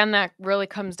think again that really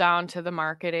comes down to the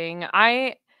marketing.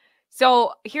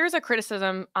 So here's a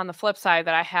criticism on the flip side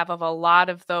that I have of a lot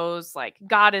of those like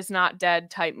God is not dead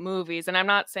type movies. And I'm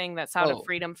not saying that Sound of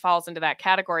Freedom falls into that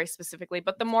category specifically,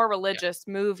 but the more religious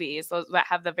movies, those that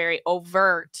have the very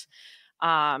overt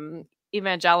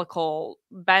evangelical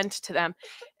bent to them,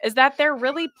 is that they're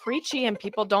really preachy and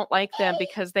people don't like them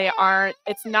because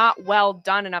it's not well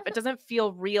done enough. It doesn't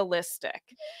feel realistic.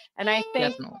 And I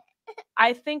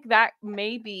think that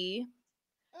maybe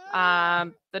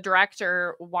the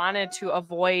director wanted to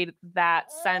avoid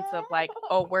that sense of like,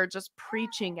 oh, we're just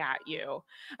preaching at you.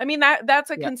 I mean, that's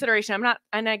a consideration. I'm not,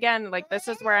 and again, like this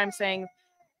is where I'm saying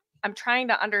I'm trying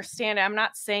to understand it. I'm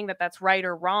not saying that that's right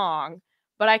or wrong,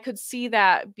 but I could see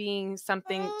that being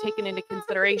something taken into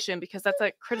consideration because that's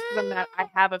a criticism that I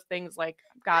have of things like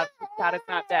God is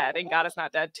not dead and God is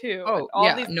not dead too. Oh,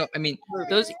 yeah. No, I mean,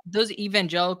 those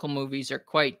evangelical movies are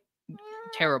quite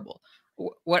terrible.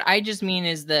 What I just mean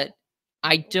is that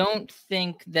I don't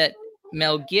think that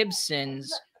Mel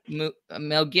Gibson's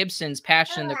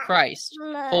Passion of the Christ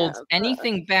holds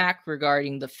anything back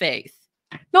regarding the faith.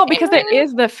 No, because it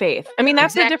is the faith. I mean,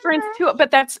 that's the difference too.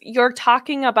 But you're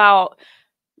talking about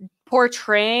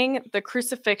portraying the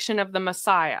crucifixion of the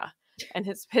Messiah and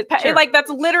his sure. Like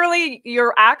that's literally,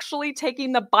 you're actually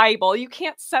taking the Bible. You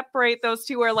can't separate those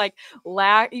two or like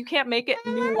you can't make it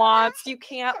nuanced. You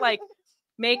can't like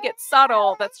make it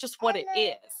subtle. That's just what it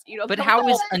is, you know. But how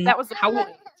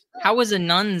was a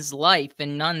nun's life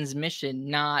and nun's mission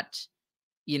not,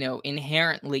 you know,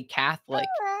 inherently Catholic?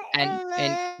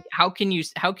 And how can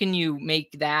you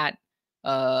make that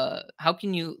how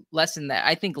can you lessen that?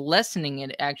 I think lessening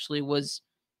it actually was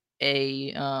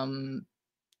a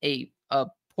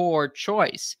poor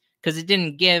choice because it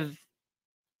didn't give,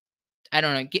 I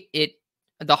don't know,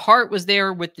 the heart was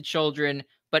there with the children,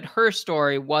 but her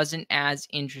story wasn't as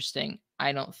interesting,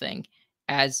 I don't think,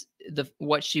 as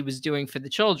what she was doing for the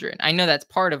children. I know that's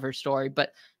part of her story,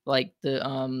 but like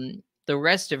the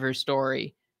rest of her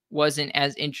story wasn't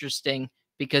as interesting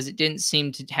because it didn't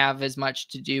seem to have as much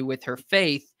to do with her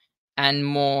faith and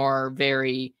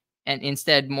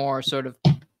instead more sort of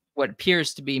what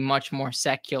appears to be much more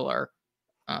secular.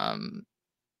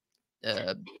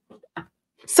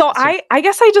 So I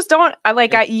guess I just don't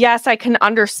like, yes, I can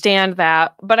understand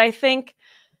that, but I think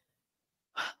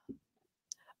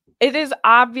It is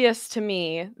obvious to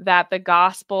me that the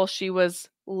gospel, she was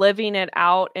living it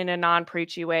out in a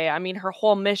non-preachy way. I mean, her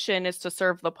whole mission is to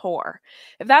serve the poor.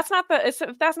 If that's not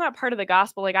part of the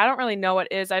gospel, like I don't really know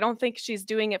what is. I don't think she's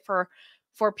doing it for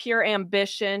pure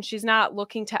ambition. She's not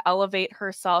looking to elevate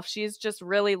herself. She's just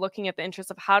really looking at the interest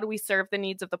of how do we serve the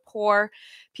needs of the poor,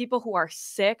 people who are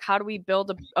sick? How do we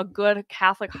build a good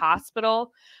Catholic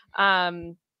hospital?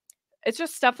 It's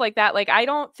just stuff like that. Like I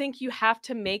don't think you have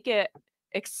to make it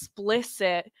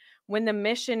explicit when the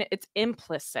mission it's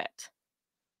implicit.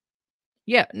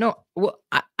 Yeah, no, well,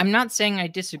 I'm not saying I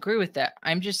disagree with that.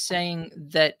 I'm just saying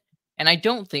that, and I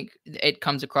don't think it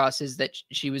comes across as that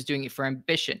she was doing it for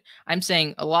ambition. I'm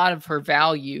saying a lot of her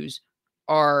values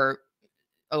are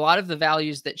a lot of the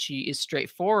values that she is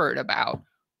straightforward about.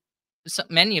 So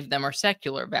many of them are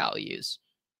secular values,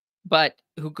 but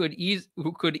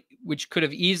which could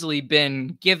have easily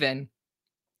been given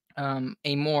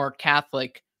a more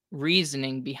Catholic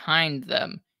reasoning behind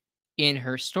them in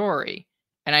her story.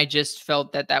 And I just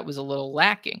felt that that was a little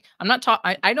lacking. I'm not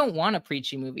talking. I don't want a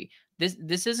preachy movie.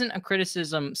 This isn't a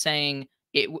criticism saying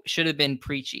it should have been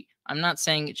preachy. I'm not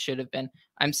saying it should have been.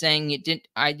 I'm saying it didn't.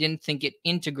 I didn't think it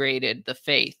integrated the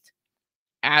faith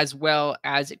as well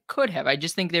as it could have. I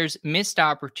just think there's missed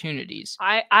opportunities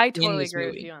I in totally this agree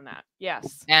with movie. you on that.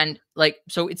 Yes. And like,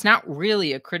 so it's not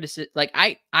really a criticism. Like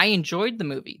I enjoyed the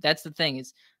movie. That's the thing,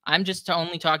 is I'm just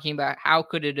only talking about how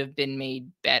could it have been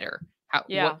made better? How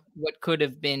Yeah. what could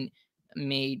have been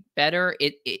made better?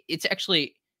 It's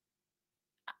actually,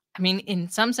 I mean, in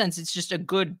some sense, it's just a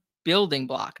good building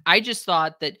block. I just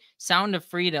thought that Sound of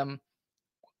Freedom,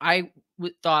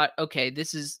 thought, okay,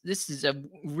 this is a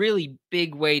really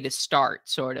big way to start.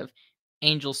 Sort of,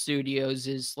 Angel Studios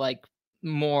is like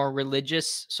more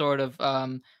religious, sort of,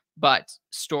 but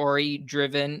story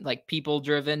driven, like people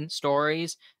driven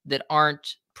stories that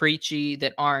aren't preachy,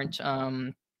 that aren't,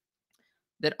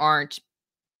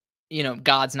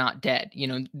 God's not dead.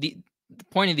 The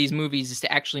point of these movies is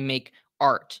to actually make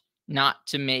art, not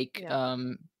to make Yeah.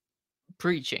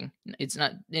 preaching. It's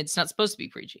not supposed to be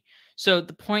preachy. So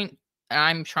the point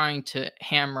I'm trying to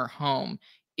hammer home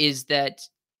is that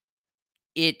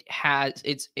it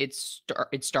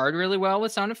started really well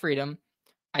with Sound of Freedom.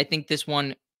 I think this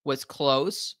one was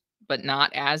close, but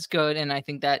not as good, and I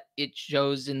think that it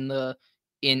shows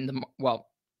well,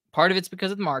 part of it's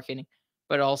because of the marketing,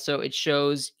 but also it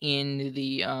shows in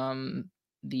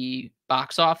the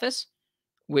box office,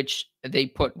 which they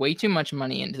put way too much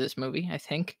money into this movie. I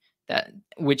think that,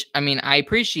 which, I mean, I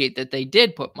appreciate that they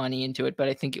did put money into it, but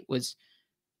I think it was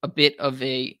a bit of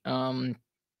a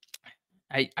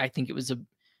I think it was a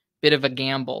bit of a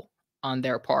gamble on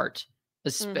their part,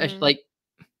 especially, Mhm. like,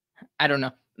 I don't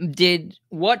know.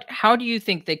 How do you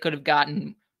think they could have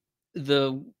gotten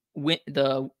the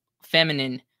the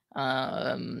feminine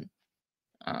um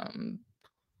um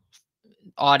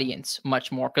audience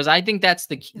much more? Because I think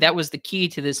that was the key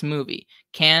to this movie.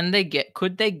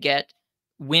 Could they get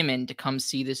women to come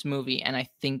see this movie? And I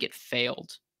think it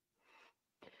failed.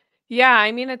 Yeah,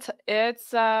 I mean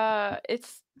it's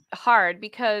hard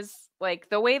because like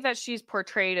the way that she's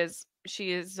portrayed is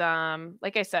she is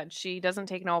like I said, she doesn't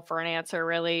take no for an answer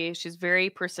really. She's very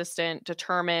persistent,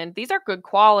 determined. These are good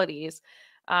qualities.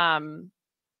 Um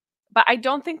but I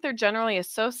don't think they're generally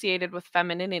associated with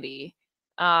femininity.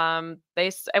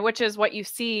 Which is what you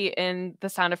see in The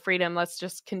Sound of Freedom. Let's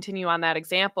just continue on that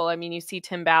example. I mean, you see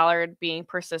Tim Ballard being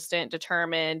persistent,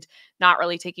 determined, not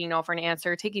really taking no for an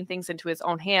answer, taking things into his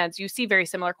own hands. You see very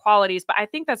similar qualities, but I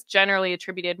think that's generally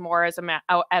attributed more as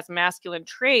as masculine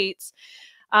traits.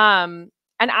 And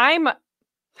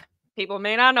people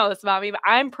may not know this about me, but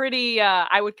I'm pretty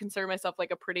I would consider myself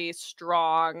like a pretty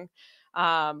strong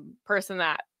person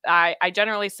that I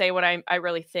generally say what I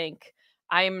really think.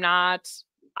 I'm not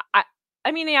I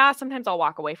I mean, yeah, sometimes I'll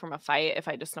walk away from a fight if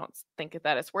I just don't think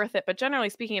that it's worth it. But generally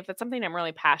speaking, if it's something I'm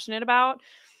really passionate about,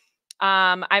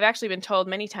 I've actually been told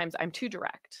many times I'm too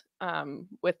direct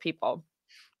with people,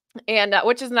 and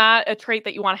which is not a trait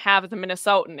that you want to have as a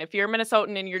Minnesotan. If you're a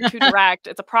Minnesotan and you're too direct,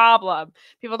 it's a problem.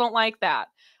 People don't like that.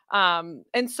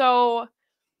 And so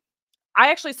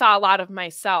I actually saw a lot of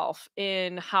myself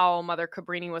in how Mother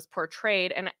Cabrini was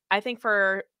portrayed, and I think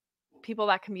for people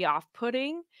that can be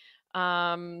off-putting.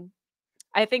 Um,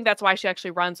 I think that's why she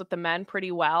actually runs with the men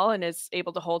pretty well and is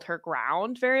able to hold her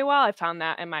ground very well. I found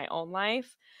that in my own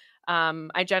life.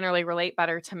 I generally relate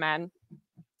better to men.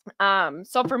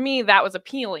 So for me, that was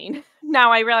appealing.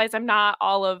 Now I realize I'm not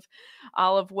all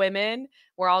of women.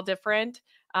 We're all different.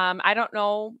 I don't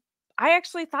know. I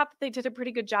actually thought that they did a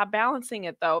pretty good job balancing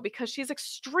it, though, because she's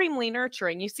extremely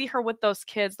nurturing. You see her with those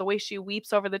kids, the way she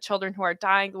weeps over the children who are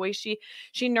dying, the way she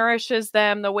nourishes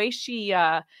them, the way she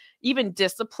even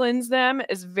disciplines them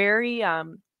is very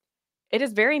it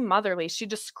is very motherly. She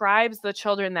describes the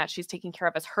children that she's taking care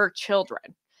of as her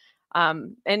children.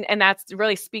 And that's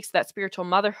really speaks to that spiritual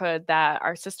motherhood that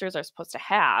our sisters are supposed to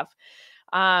have.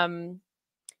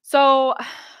 So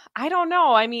I don't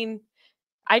know. I mean,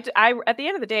 at the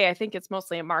end of the day, I think it's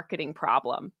mostly a marketing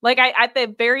problem. Like at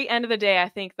the very end of the day, I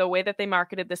think the way that they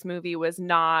marketed this movie was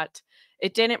not,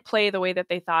 it didn't play the way that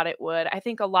they thought it would. I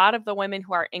think a lot of the women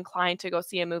who are inclined to go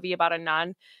see a movie about a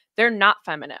nun, they're not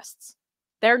feminists.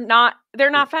 They're not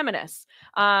feminists.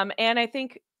 And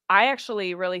I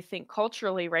actually really think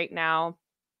culturally right now,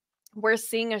 we're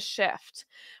seeing a shift.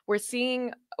 We're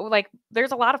seeing like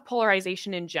there's a lot of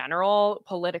polarization in general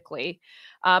politically,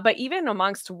 but even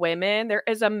amongst women, there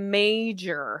is a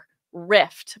major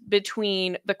rift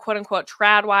between the quote unquote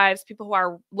trad wives, people who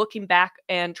are looking back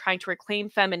and trying to reclaim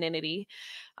femininity,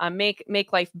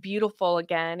 make life beautiful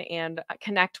again, and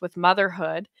connect with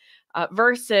motherhood,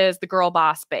 versus the girl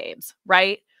boss babes,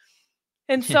 right?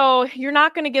 And so you're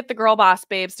not going to get the girl boss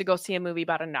babes to go see a movie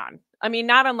about a nun. I mean,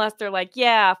 not unless they're like,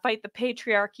 yeah, fight the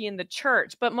patriarchy in the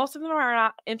church. But most of them are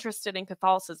not interested in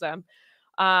Catholicism,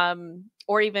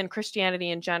 or even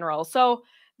Christianity in general. So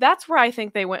that's where I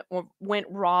think they went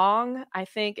wrong. I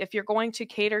think if you're going to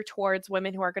cater towards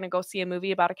women who are going to go see a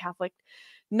movie about a Catholic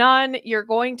nun, you're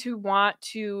going to want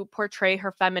to portray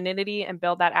her femininity and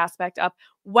build that aspect up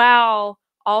while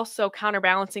also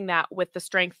counterbalancing that with the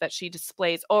strength that she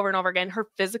displays over and over again. Her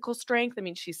physical strength. I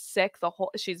mean, she's sick.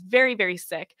 She's very, very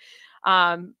sick.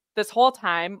 This whole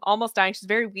time, almost dying. She's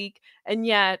very weak, and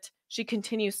yet she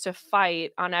continues to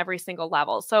fight on every single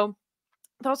level. So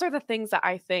those are the things that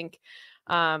I think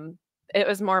it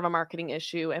was more of a marketing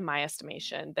issue in my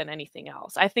estimation than anything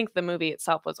else. I think the movie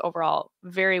itself was overall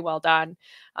very well done,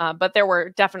 but there were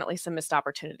definitely some missed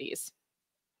opportunities.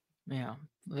 Yeah,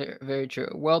 very, very true.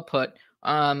 Well put.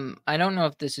 I don't know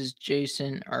if this is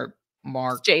Jason or It's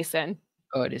Mark. Jason.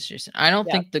 Oh, it is Jason. I don't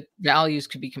Yeah. think the values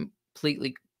could be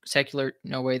completely secular.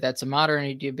 No way. That's a modern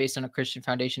idea based on a Christian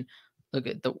foundation. Look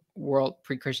at the world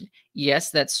pre-Christian.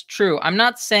 Yes, that's true. I'm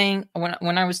not saying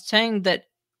when I was saying that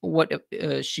what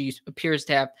she appears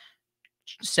to have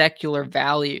secular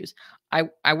values.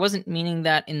 I wasn't meaning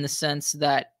that in the sense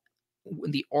that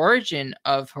the origin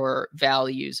of her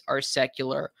values are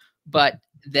secular, but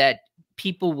that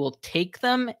people will take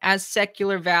them as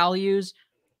secular values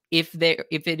if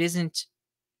it isn't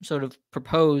sort of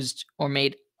proposed or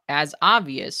made as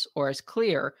obvious or as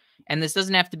clear. And this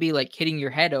doesn't have to be like hitting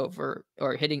your head over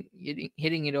or hitting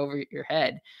it over your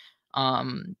head.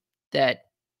 That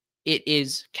it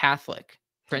is Catholic.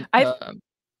 I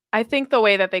I think the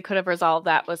way that they could have resolved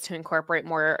that was to incorporate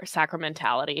more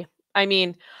sacramentality. I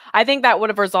mean, I think that would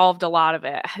have resolved a lot of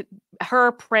it.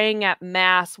 Her praying at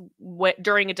mass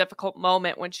during a difficult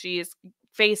moment when she's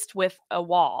faced with a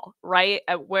wall, right?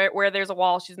 Where there's a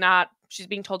wall, she's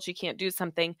being told she can't do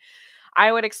something.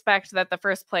 I would expect that the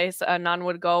first place a nun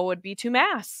would go would be to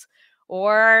mass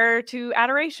or to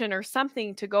adoration or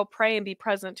something, to go pray and be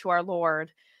present to our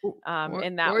Lord,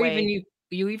 in that or even way.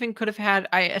 you even could have had,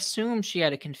 I assume she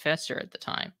had a confessor at the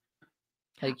time.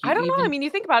 Like you I don't know. I even mean, you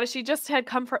think about it, she just had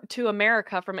come to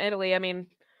America from Italy. I mean,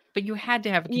 but you had to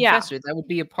have a yeah. confessor. That would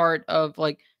be a part of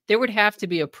like there would have to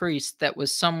be a priest that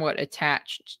was somewhat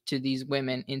attached to these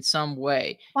women in some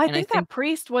way. Well, I And I think think that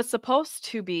priest was supposed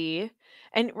to be,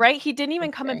 and right, he didn't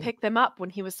even come and okay. pick them up when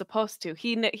he was supposed to.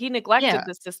 He Yeah, neglected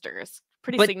the sisters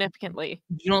pretty but significantly.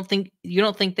 you don't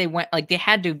think they went like they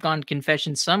had to have gone to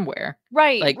confession somewhere.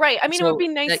 Right, Like right. I mean, it would so be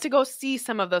nice like to go see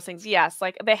some of those things. Yes,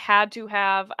 like they had to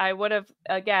have. I would have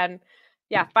again,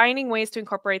 yeah, finding ways to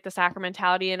incorporate the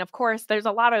sacramentality, and of course, there's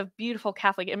a lot of beautiful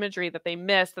Catholic imagery that they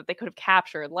missed that they could have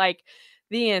captured, like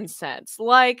the incense,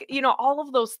 like all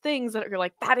of those things that you're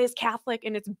like, that is Catholic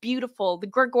and it's beautiful. The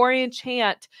Gregorian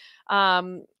chant,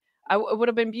 um, it would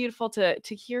have been beautiful to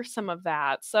hear some of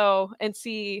that. So and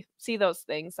see those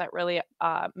things that really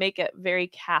make it very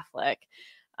Catholic.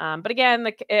 But again,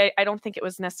 I don't think it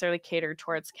was necessarily catered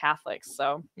towards Catholics.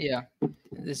 So yeah.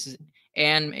 This is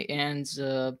Anne's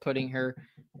putting her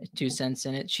 2 cents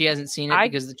in it. She hasn't seen it I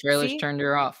because the trailers see. turned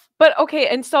her off. But okay,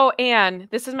 and so Anne,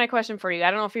 this is my question for you. I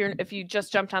don't know if you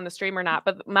just jumped on the stream or not,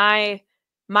 but my She's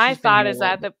been thought here a is little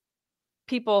that bit. the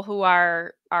people who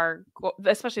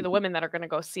especially the women that are going to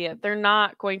go see it, they're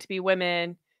not going to be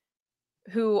women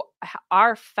who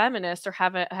are feminists or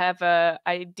have a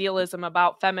idealism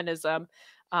about feminism.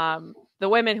 The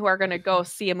women who are going to go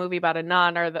see a movie about a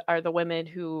nun are the women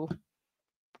who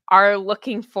are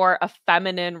looking for a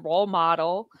feminine role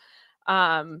model.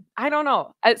 I don't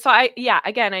know.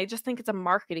 Again, I just think it's a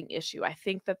marketing issue. I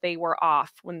think that they were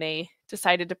off when they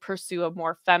decided to pursue a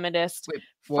more feminist Wait,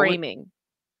 framing.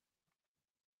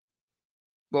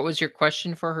 what was your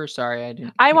question for her? Sorry, I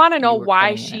didn't I hear. want to know You were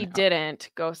why cutting in she and out. didn't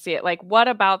go see it. Like, what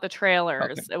about the Okay.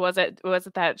 trailers? Was it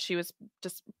that she was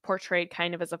just portrayed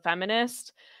kind of as a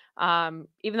feminist? Even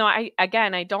though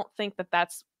I don't think that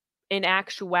that's in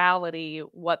actuality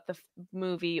what the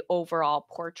movie overall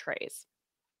portrays.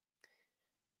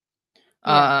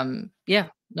 Yeah. Yeah,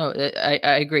 no,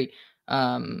 I agree.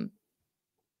 Um,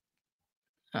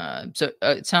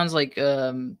 it sounds like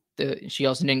she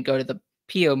also didn't go to the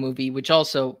Pio movie, which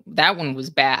also that one was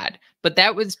bad. But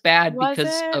that was bad Was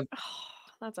because it? of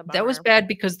That's a that was bummer. bad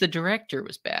because the director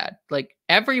was bad. Like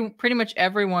pretty much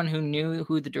everyone who knew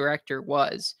who the director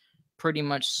was pretty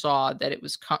much saw that it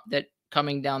was that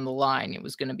coming down the line it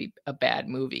was going to be a bad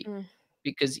movie Mm.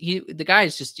 because the guy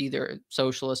is just either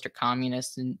socialist or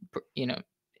communist and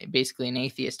basically an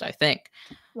atheist, I think.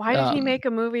 Why did he Um, make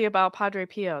a movie about Padre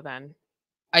Pio then?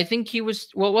 I think he was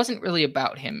well, it wasn't really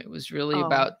about him. It was really Oh.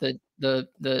 about the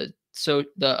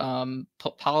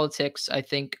politics, I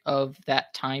think, of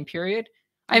that time period.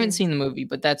 I haven't Mm. seen the movie,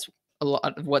 but that's a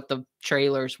lot of what the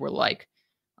trailers were like.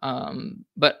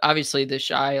 But obviously the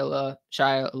Shia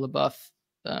LaBeouf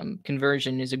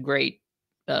conversion is a great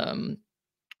um,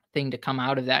 thing to come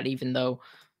out of that, even though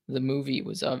the movie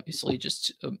was obviously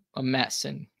just a mess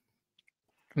and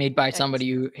made by Yikes. somebody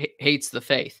who hates the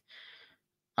faith.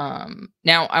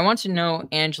 Now, I want to know,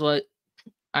 Angela,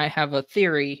 I have a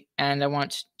theory, and I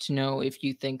want to know if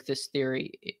you think this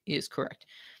theory is correct.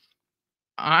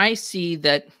 I see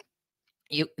that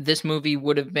this movie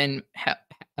would have been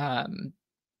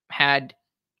had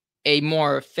a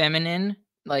more feminine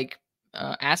like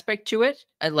aspect to it,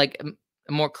 like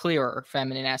a more clearer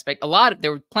feminine aspect.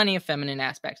 There were plenty of feminine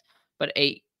aspects, but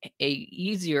a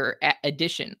easier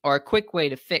addition or a quick way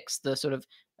to fix the sort of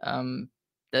um,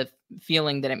 the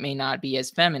feeling that it may not be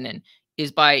as feminine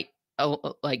is by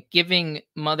like giving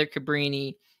Mother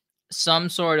Cabrini some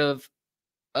sort of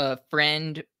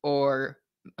friend or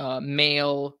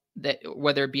male, that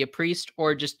whether it be a priest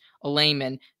or just a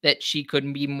layman, that she could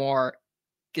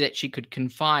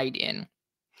confide in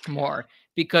more,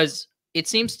 because it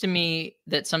seems to me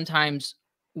that sometimes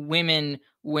women,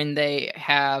 when they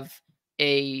have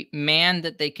a man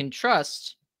that they can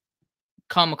trust,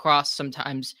 come across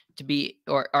sometimes to be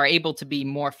or are able to be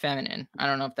more feminine. I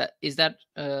don't know if that is that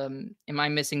am I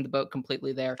missing the boat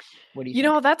completely there? What do you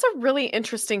think? That's a really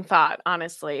interesting thought,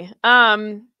 honestly.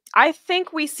 I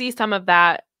think we see some of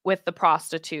that with the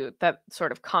prostitute that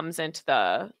sort of comes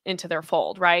into their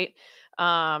fold, right?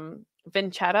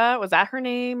 Vincetta, was that her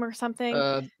name or something?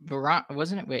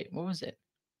 Wasn't it? Wait, what was it?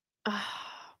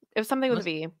 It was something with a Was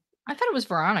V. I thought it was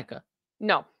Veronica.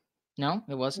 No, No,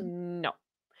 it wasn't. no.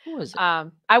 Who was it?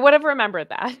 I would have remembered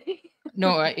that.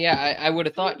 No, yeah, I would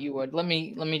have thought you would. Let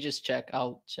me just check.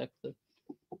 I'll check the.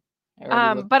 I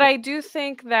already looked But it. I do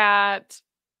think that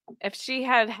if she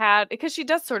had, because she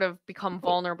does sort of become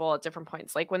vulnerable at different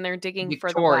points, like when they're digging for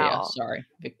the Victoria, well. sorry,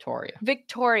 Victoria.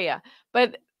 Victoria.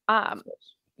 But um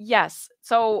Close. yes.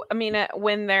 So I mean,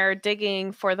 when they're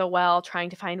digging for the well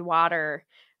trying to find water,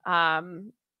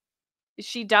 um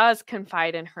she does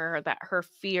confide in her that her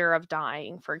fear of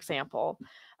dying, for example.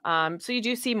 So you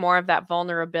do see more of that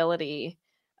vulnerability.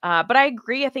 But I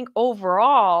agree. I think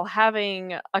overall,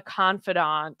 having a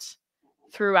confidant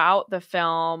throughout the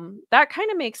film, that kind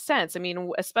of makes sense. I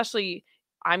mean, especially,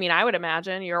 I mean, I would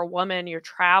imagine you're a woman, you're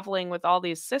traveling with all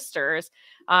these sisters,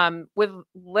 with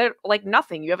like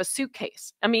nothing. You have a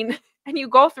suitcase. I mean, and you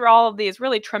go through all of these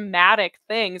really traumatic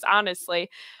things, honestly.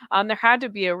 There had to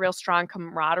be a real strong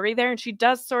camaraderie there. And she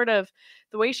does sort of,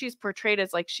 the way she's portrayed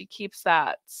is like she keeps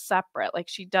that separate. Like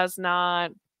she does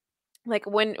not, like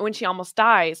when she almost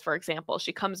dies, for example,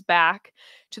 she comes back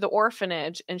to the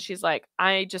orphanage and she's like,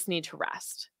 I just need to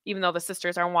rest, even though the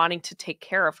sisters are wanting to take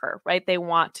care of her, right? They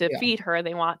want to Yeah, feed her,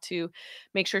 they want to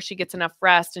make sure she gets enough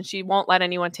rest, and she won't let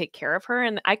anyone take care of her.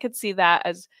 And I could see that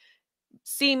as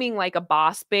seeming like a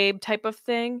boss babe type of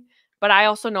thing. But I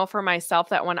also know for myself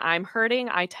that when I'm hurting,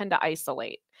 I tend to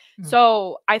isolate. mm,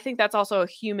 So I think that's also a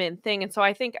human thing. And so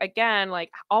I think, again,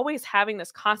 like always having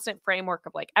this constant framework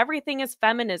of like everything is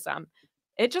feminism,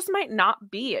 it just might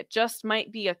not be. It just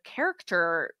might be a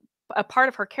character, a part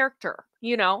of her character,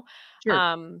 you know? sure.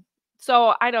 Um,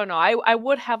 so I don't know. I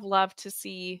would have loved to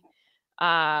see,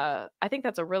 I think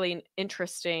that's a really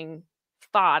interesting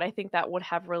thought. I think that would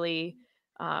have really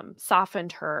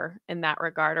softened her in that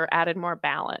regard or added more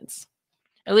balance.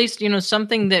 At least,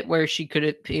 something that where she could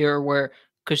appear where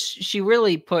because she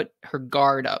really put her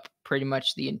guard up pretty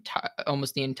much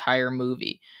almost the entire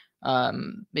movie,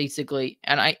 basically.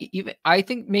 And I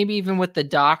think maybe even with the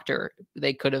doctor,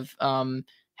 they could have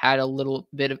had a little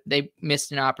bit of they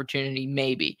missed an opportunity.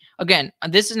 Maybe again,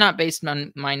 this is not based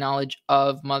on my knowledge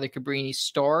of Mother Cabrini's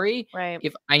story. Right.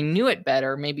 If I knew it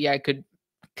better, maybe I could,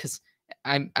 because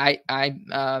I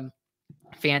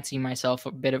fancy myself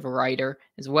a bit of a writer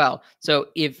as well. So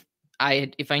if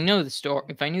I know the story,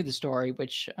 if I knew the story,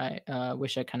 which I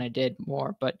wish I kind of did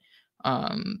more, but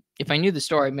if I knew the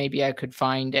story, maybe I could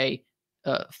find a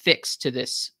fix to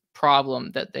this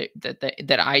problem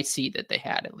that I see that they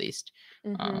had, at least,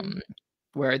 Mm-hmm. um,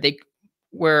 where they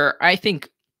where I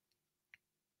think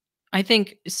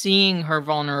seeing her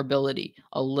vulnerability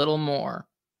a little more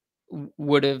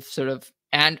would have sort of,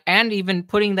 and even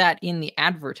putting that in the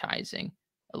advertising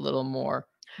a little more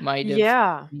might have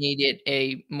Yeah. made it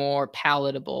a more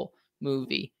palatable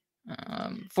movie,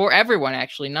 for everyone,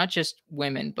 actually, not just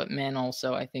women but men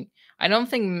also. I don't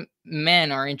think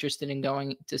men are interested in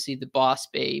going to see the Boss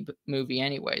Babe movie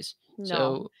anyways. No.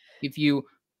 So if you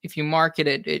market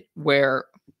it where,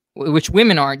 which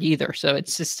women aren't either, so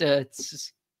it's I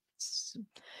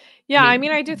Yeah, I mean,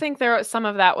 mean, I do think some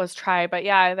of that was tried, but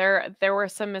yeah, there were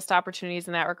some missed opportunities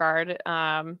in that regard.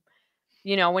 When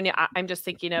I'm just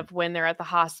thinking of when they're at the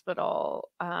hospital,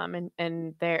 and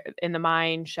they're in the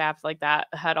mine shaft, like that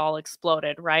had all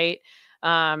exploded, right?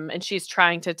 And she's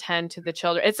trying to tend to the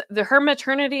children. Her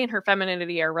maternity and her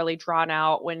femininity are really drawn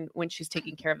out when she's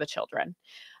taking care of the children.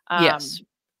 yes,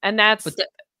 And but that's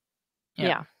yeah.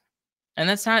 yeah. And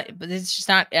that's not, but it's just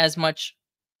not as much.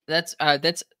 That's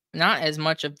not as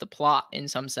much of the plot in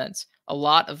some sense. A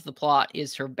lot of the plot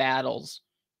is her battles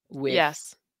with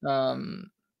Yes.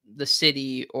 um the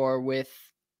city, or with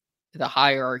the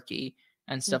hierarchy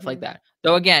and stuff like Hmm. that.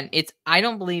 Though again, I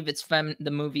don't believe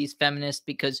the movie's feminist,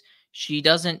 because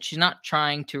she's not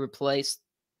trying to replace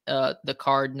the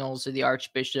cardinals or the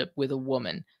archbishop with a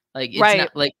woman. Like, it's Right.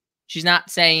 not like she's not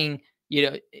saying, you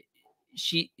know,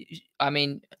 she I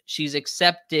mean, she's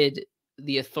accepted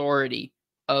the authority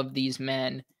of these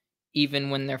men even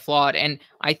when they're flawed. And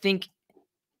I think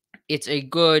it's a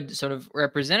good sort of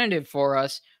representative for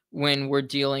us when we're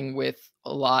dealing with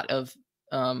a lot of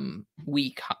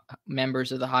weak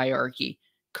members of the hierarchy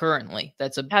currently.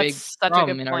 That's a That's big such a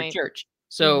problem good in our point. church. Hmm.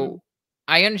 So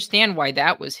I understand why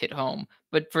that was hit home.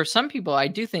 But for some people, I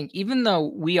do think, even though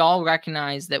we all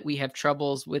recognize that we have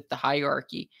troubles with the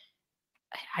hierarchy,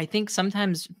 I think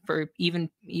sometimes for even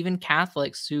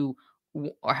Catholics who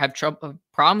or have trouble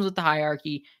problems with the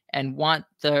hierarchy and want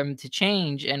them to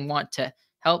change and want to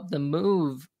help them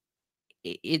move,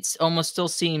 it's almost still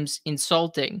seems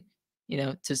insulting, you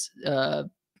know,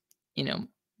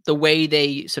 the way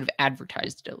they sort of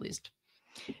advertised it, at least.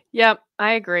 Yep,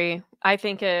 I agree. I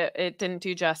think it didn't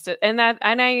do justice, and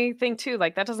I think too,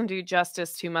 like, that doesn't do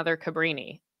justice to Mother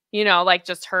Cabrini. Like,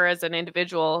 just her as an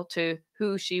individual, to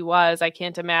who she was. I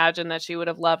can't imagine that she would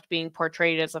have loved being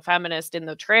portrayed as a feminist in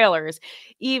the trailers,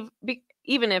 even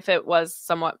if it was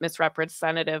somewhat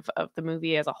misrepresentative of the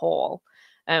movie as a whole.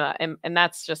 And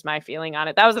that's just my feeling on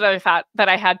it. That was another thought that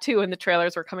I had too when the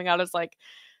trailers were coming out. Is like,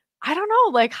 I don't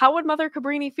know, like, how would Mother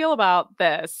Cabrini feel about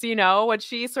this? Would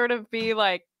she sort of be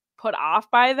like put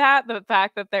off by that? The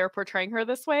fact that they're portraying her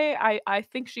this way? I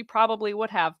think she probably would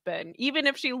have been, even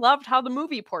if she loved how the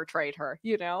movie portrayed her.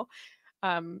 Yeah, the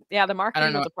I don't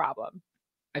marketing know. was a problem.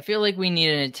 I feel like we need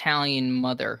an Italian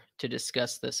mother to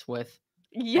discuss this with.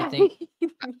 I Yeah. think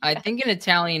I Yeah. think an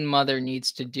Italian mother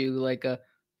needs to do like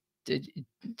to,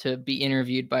 to be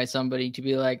interviewed by somebody to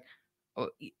be like,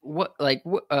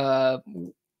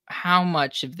 how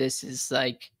much of this is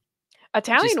like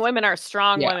Italian just, women are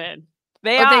strong yeah. women.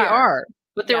 They Oh, they are. are,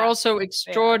 but they're Yes, also they are.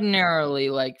 extraordinarily,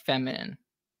 like, feminine.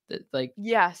 That, like,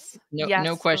 Yes. no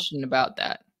Yes. question about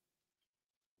that.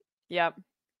 Yep.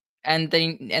 And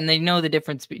they know the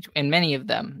difference between, and many of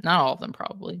them, not all of them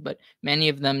probably, but many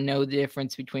of them know the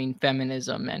difference between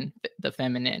feminism and the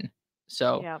feminine.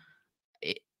 So Yep.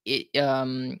 it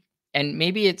and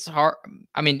maybe it's hard.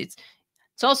 I mean, it's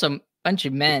also a bunch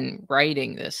of men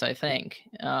writing this, I think,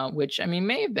 which, I mean,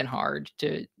 may have been hard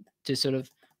to sort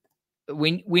of,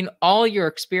 when all your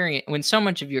experience, when so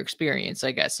much of your experience,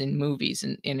 I guess, in movies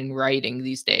and in writing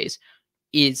these days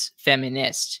is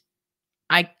feminist,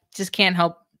 I just can't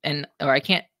help, or I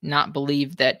can't not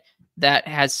believe that that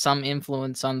has some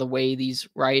influence on the way these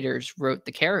writers wrote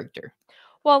the character.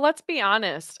 Well, let's be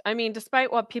honest. I mean,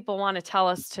 despite what people want to tell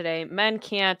us today, men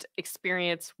can't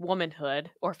experience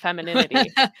womanhood or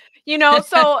femininity.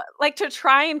 So, like, to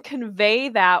try and convey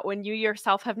that when you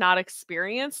yourself have not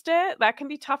experienced it, that can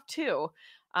be tough too.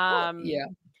 Well, Um, yeah.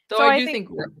 Though So I I do think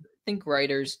think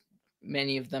writers,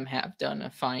 many of them have done a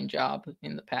fine job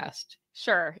in the past.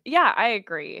 sure. Yeah, I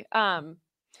agree.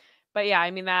 But yeah,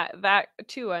 I mean that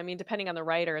too, I mean, depending on the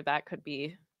writer, that could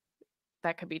be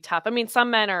tough. I mean,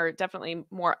 some men are definitely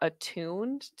more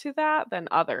attuned to that than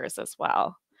others as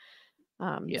well.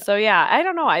 Yeah. So yeah, I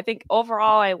don't know. I think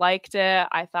overall I liked it.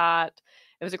 I thought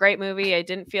it was a great movie. I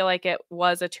didn't feel like it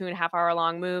was a 2.5 hour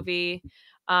long movie.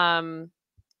 Um,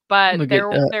 but Look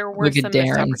at there were look at some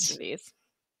missed Darren's. opportunities.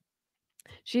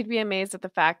 She'd be amazed at the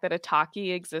fact that a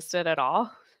talkie existed at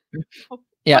all. What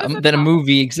Yeah, is a that a talkie?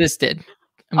 movie existed.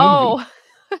 A movie. Oh,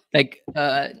 Like,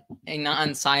 a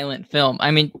non-silent film.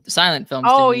 I mean, silent films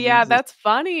oh didn't even yeah, exist that's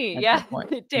funny. at Yeah, that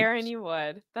point. Darren, you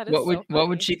would. That is so What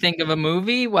would funny. she think of a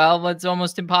movie? Well, it's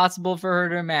almost impossible for her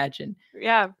to imagine.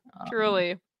 Yeah, Um,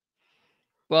 truly.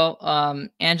 well,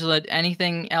 Angela,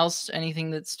 anything else?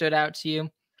 Anything that stood out to you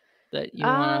that you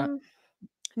wanna? Um,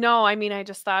 no, I mean, I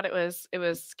just thought it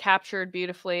was captured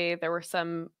beautifully. There were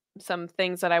some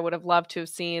things that I would have loved to have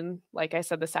seen, like I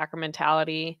said, the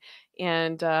sacramentality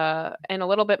and a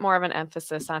little bit more of an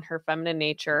emphasis on her feminine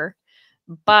nature.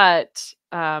 But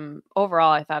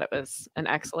overall, I thought it was an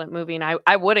excellent movie, and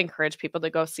I would encourage people to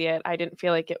go see it. I didn't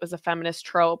feel like it was a feminist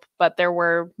trope, but there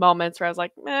were moments where I was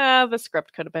like, the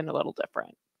script could have been a little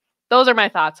different. Those are my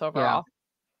thoughts Yeah. overall.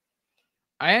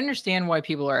 I understand why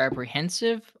people are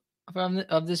apprehensive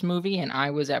of this movie, and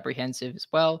I was apprehensive as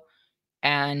well.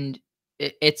 And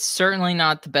it's certainly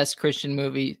not the best Christian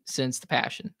movie since The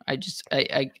Passion. I You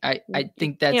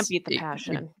think can't that's beat the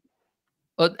passion.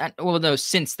 well, no,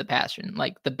 since The Passion,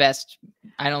 like the best.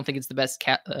 I don't think it's the best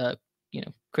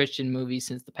Christian movie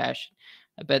since The Passion.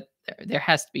 I bet there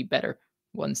has to be better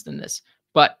ones than this,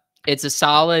 but it's a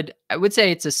solid. I would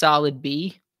say it's a solid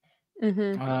B.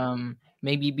 Hmm.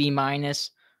 Maybe B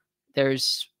minus.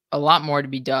 There's a lot more to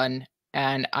be done,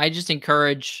 and I just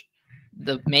encourage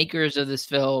the makers of this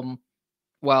film.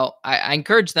 Well, I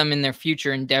encourage them in their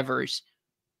future endeavors,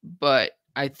 but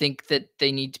I think that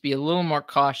they need to be a little more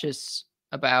cautious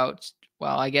about.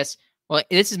 Well, I guess. Well,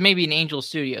 this is maybe an Angel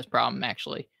Studios problem,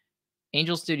 actually.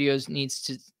 Angel Studios needs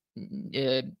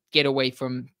to get away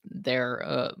from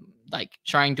their like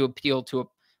trying to appeal to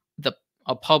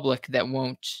a public that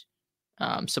won't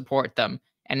support them,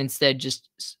 and instead just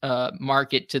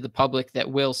market to the public that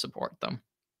will support them.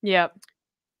 Yep.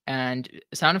 And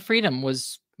Sound of Freedom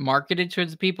was marketed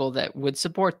towards the people that would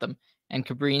support them, and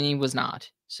Cabrini was not.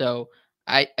 So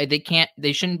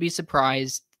they shouldn't be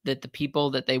surprised that the people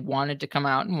that they wanted to come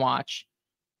out and watch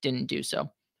didn't do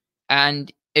so.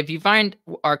 And if you find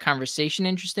our conversation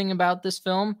interesting about this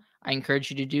film, I encourage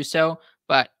you to do so,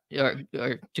 but or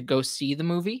to go see the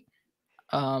movie.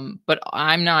 But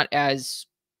I'm not as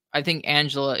I think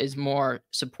Angela is more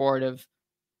supportive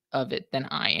of it than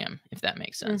I am, if that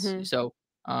makes sense. Hmm. So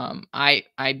I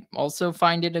also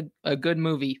find it a good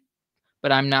movie,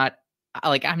 but I'm not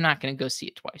gonna go see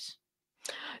it twice.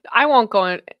 I won't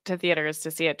go to theaters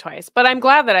to see it twice, but I'm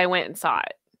glad that I went and saw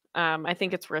it. I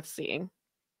think it's worth seeing.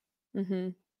 Hmm.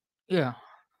 Yeah.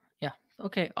 Yeah.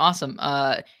 Okay. Awesome.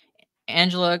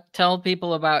 Angela, tell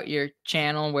people about your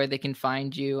channel where they can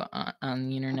find you on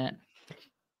the internet.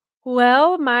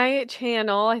 Well, my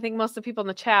channel, I think most of the people in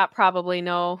the chat probably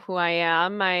know who I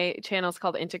am. My channel is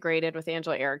called Integrated with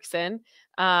Angela Erickson.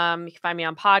 You can find me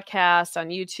on podcasts, on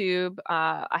YouTube.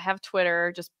 I have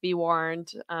Twitter, just be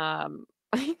warned.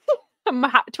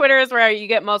 Twitter is where you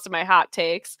get most of my hot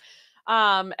takes.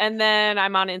 And then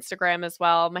I'm on Instagram as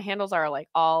well. My handles are like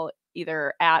all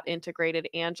either at Integrated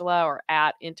Angela or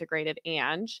at Integrated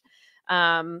Ange.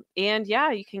 And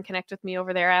yeah, you can connect with me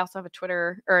over there. I also have a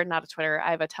Twitter, or not a Twitter,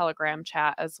 I have a Telegram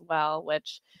chat as well,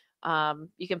 which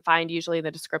you can find usually in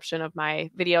the description of my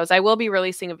videos. I will be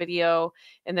releasing a video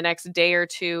in the next day or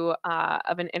two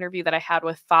of an interview that I had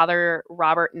with Father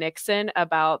Robert Nixon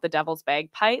about the Devil's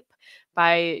Bagpipe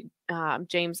by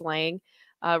James Lang.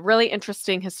 Really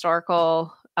interesting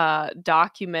historical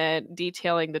document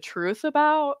detailing the truth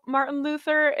about Martin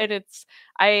Luther. And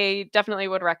I definitely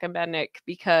would recommend it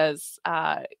because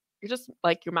you're just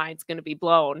like your mind's going to be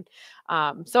blown.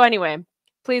 So anyway,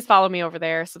 please follow me over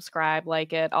there, subscribe,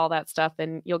 like it, all that stuff,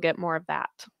 and you'll get more of that.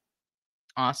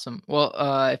 Awesome. Well,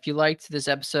 if you liked this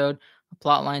episode of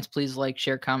Plot Lines, please like,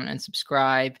 share, comment, and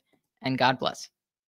subscribe. And God bless.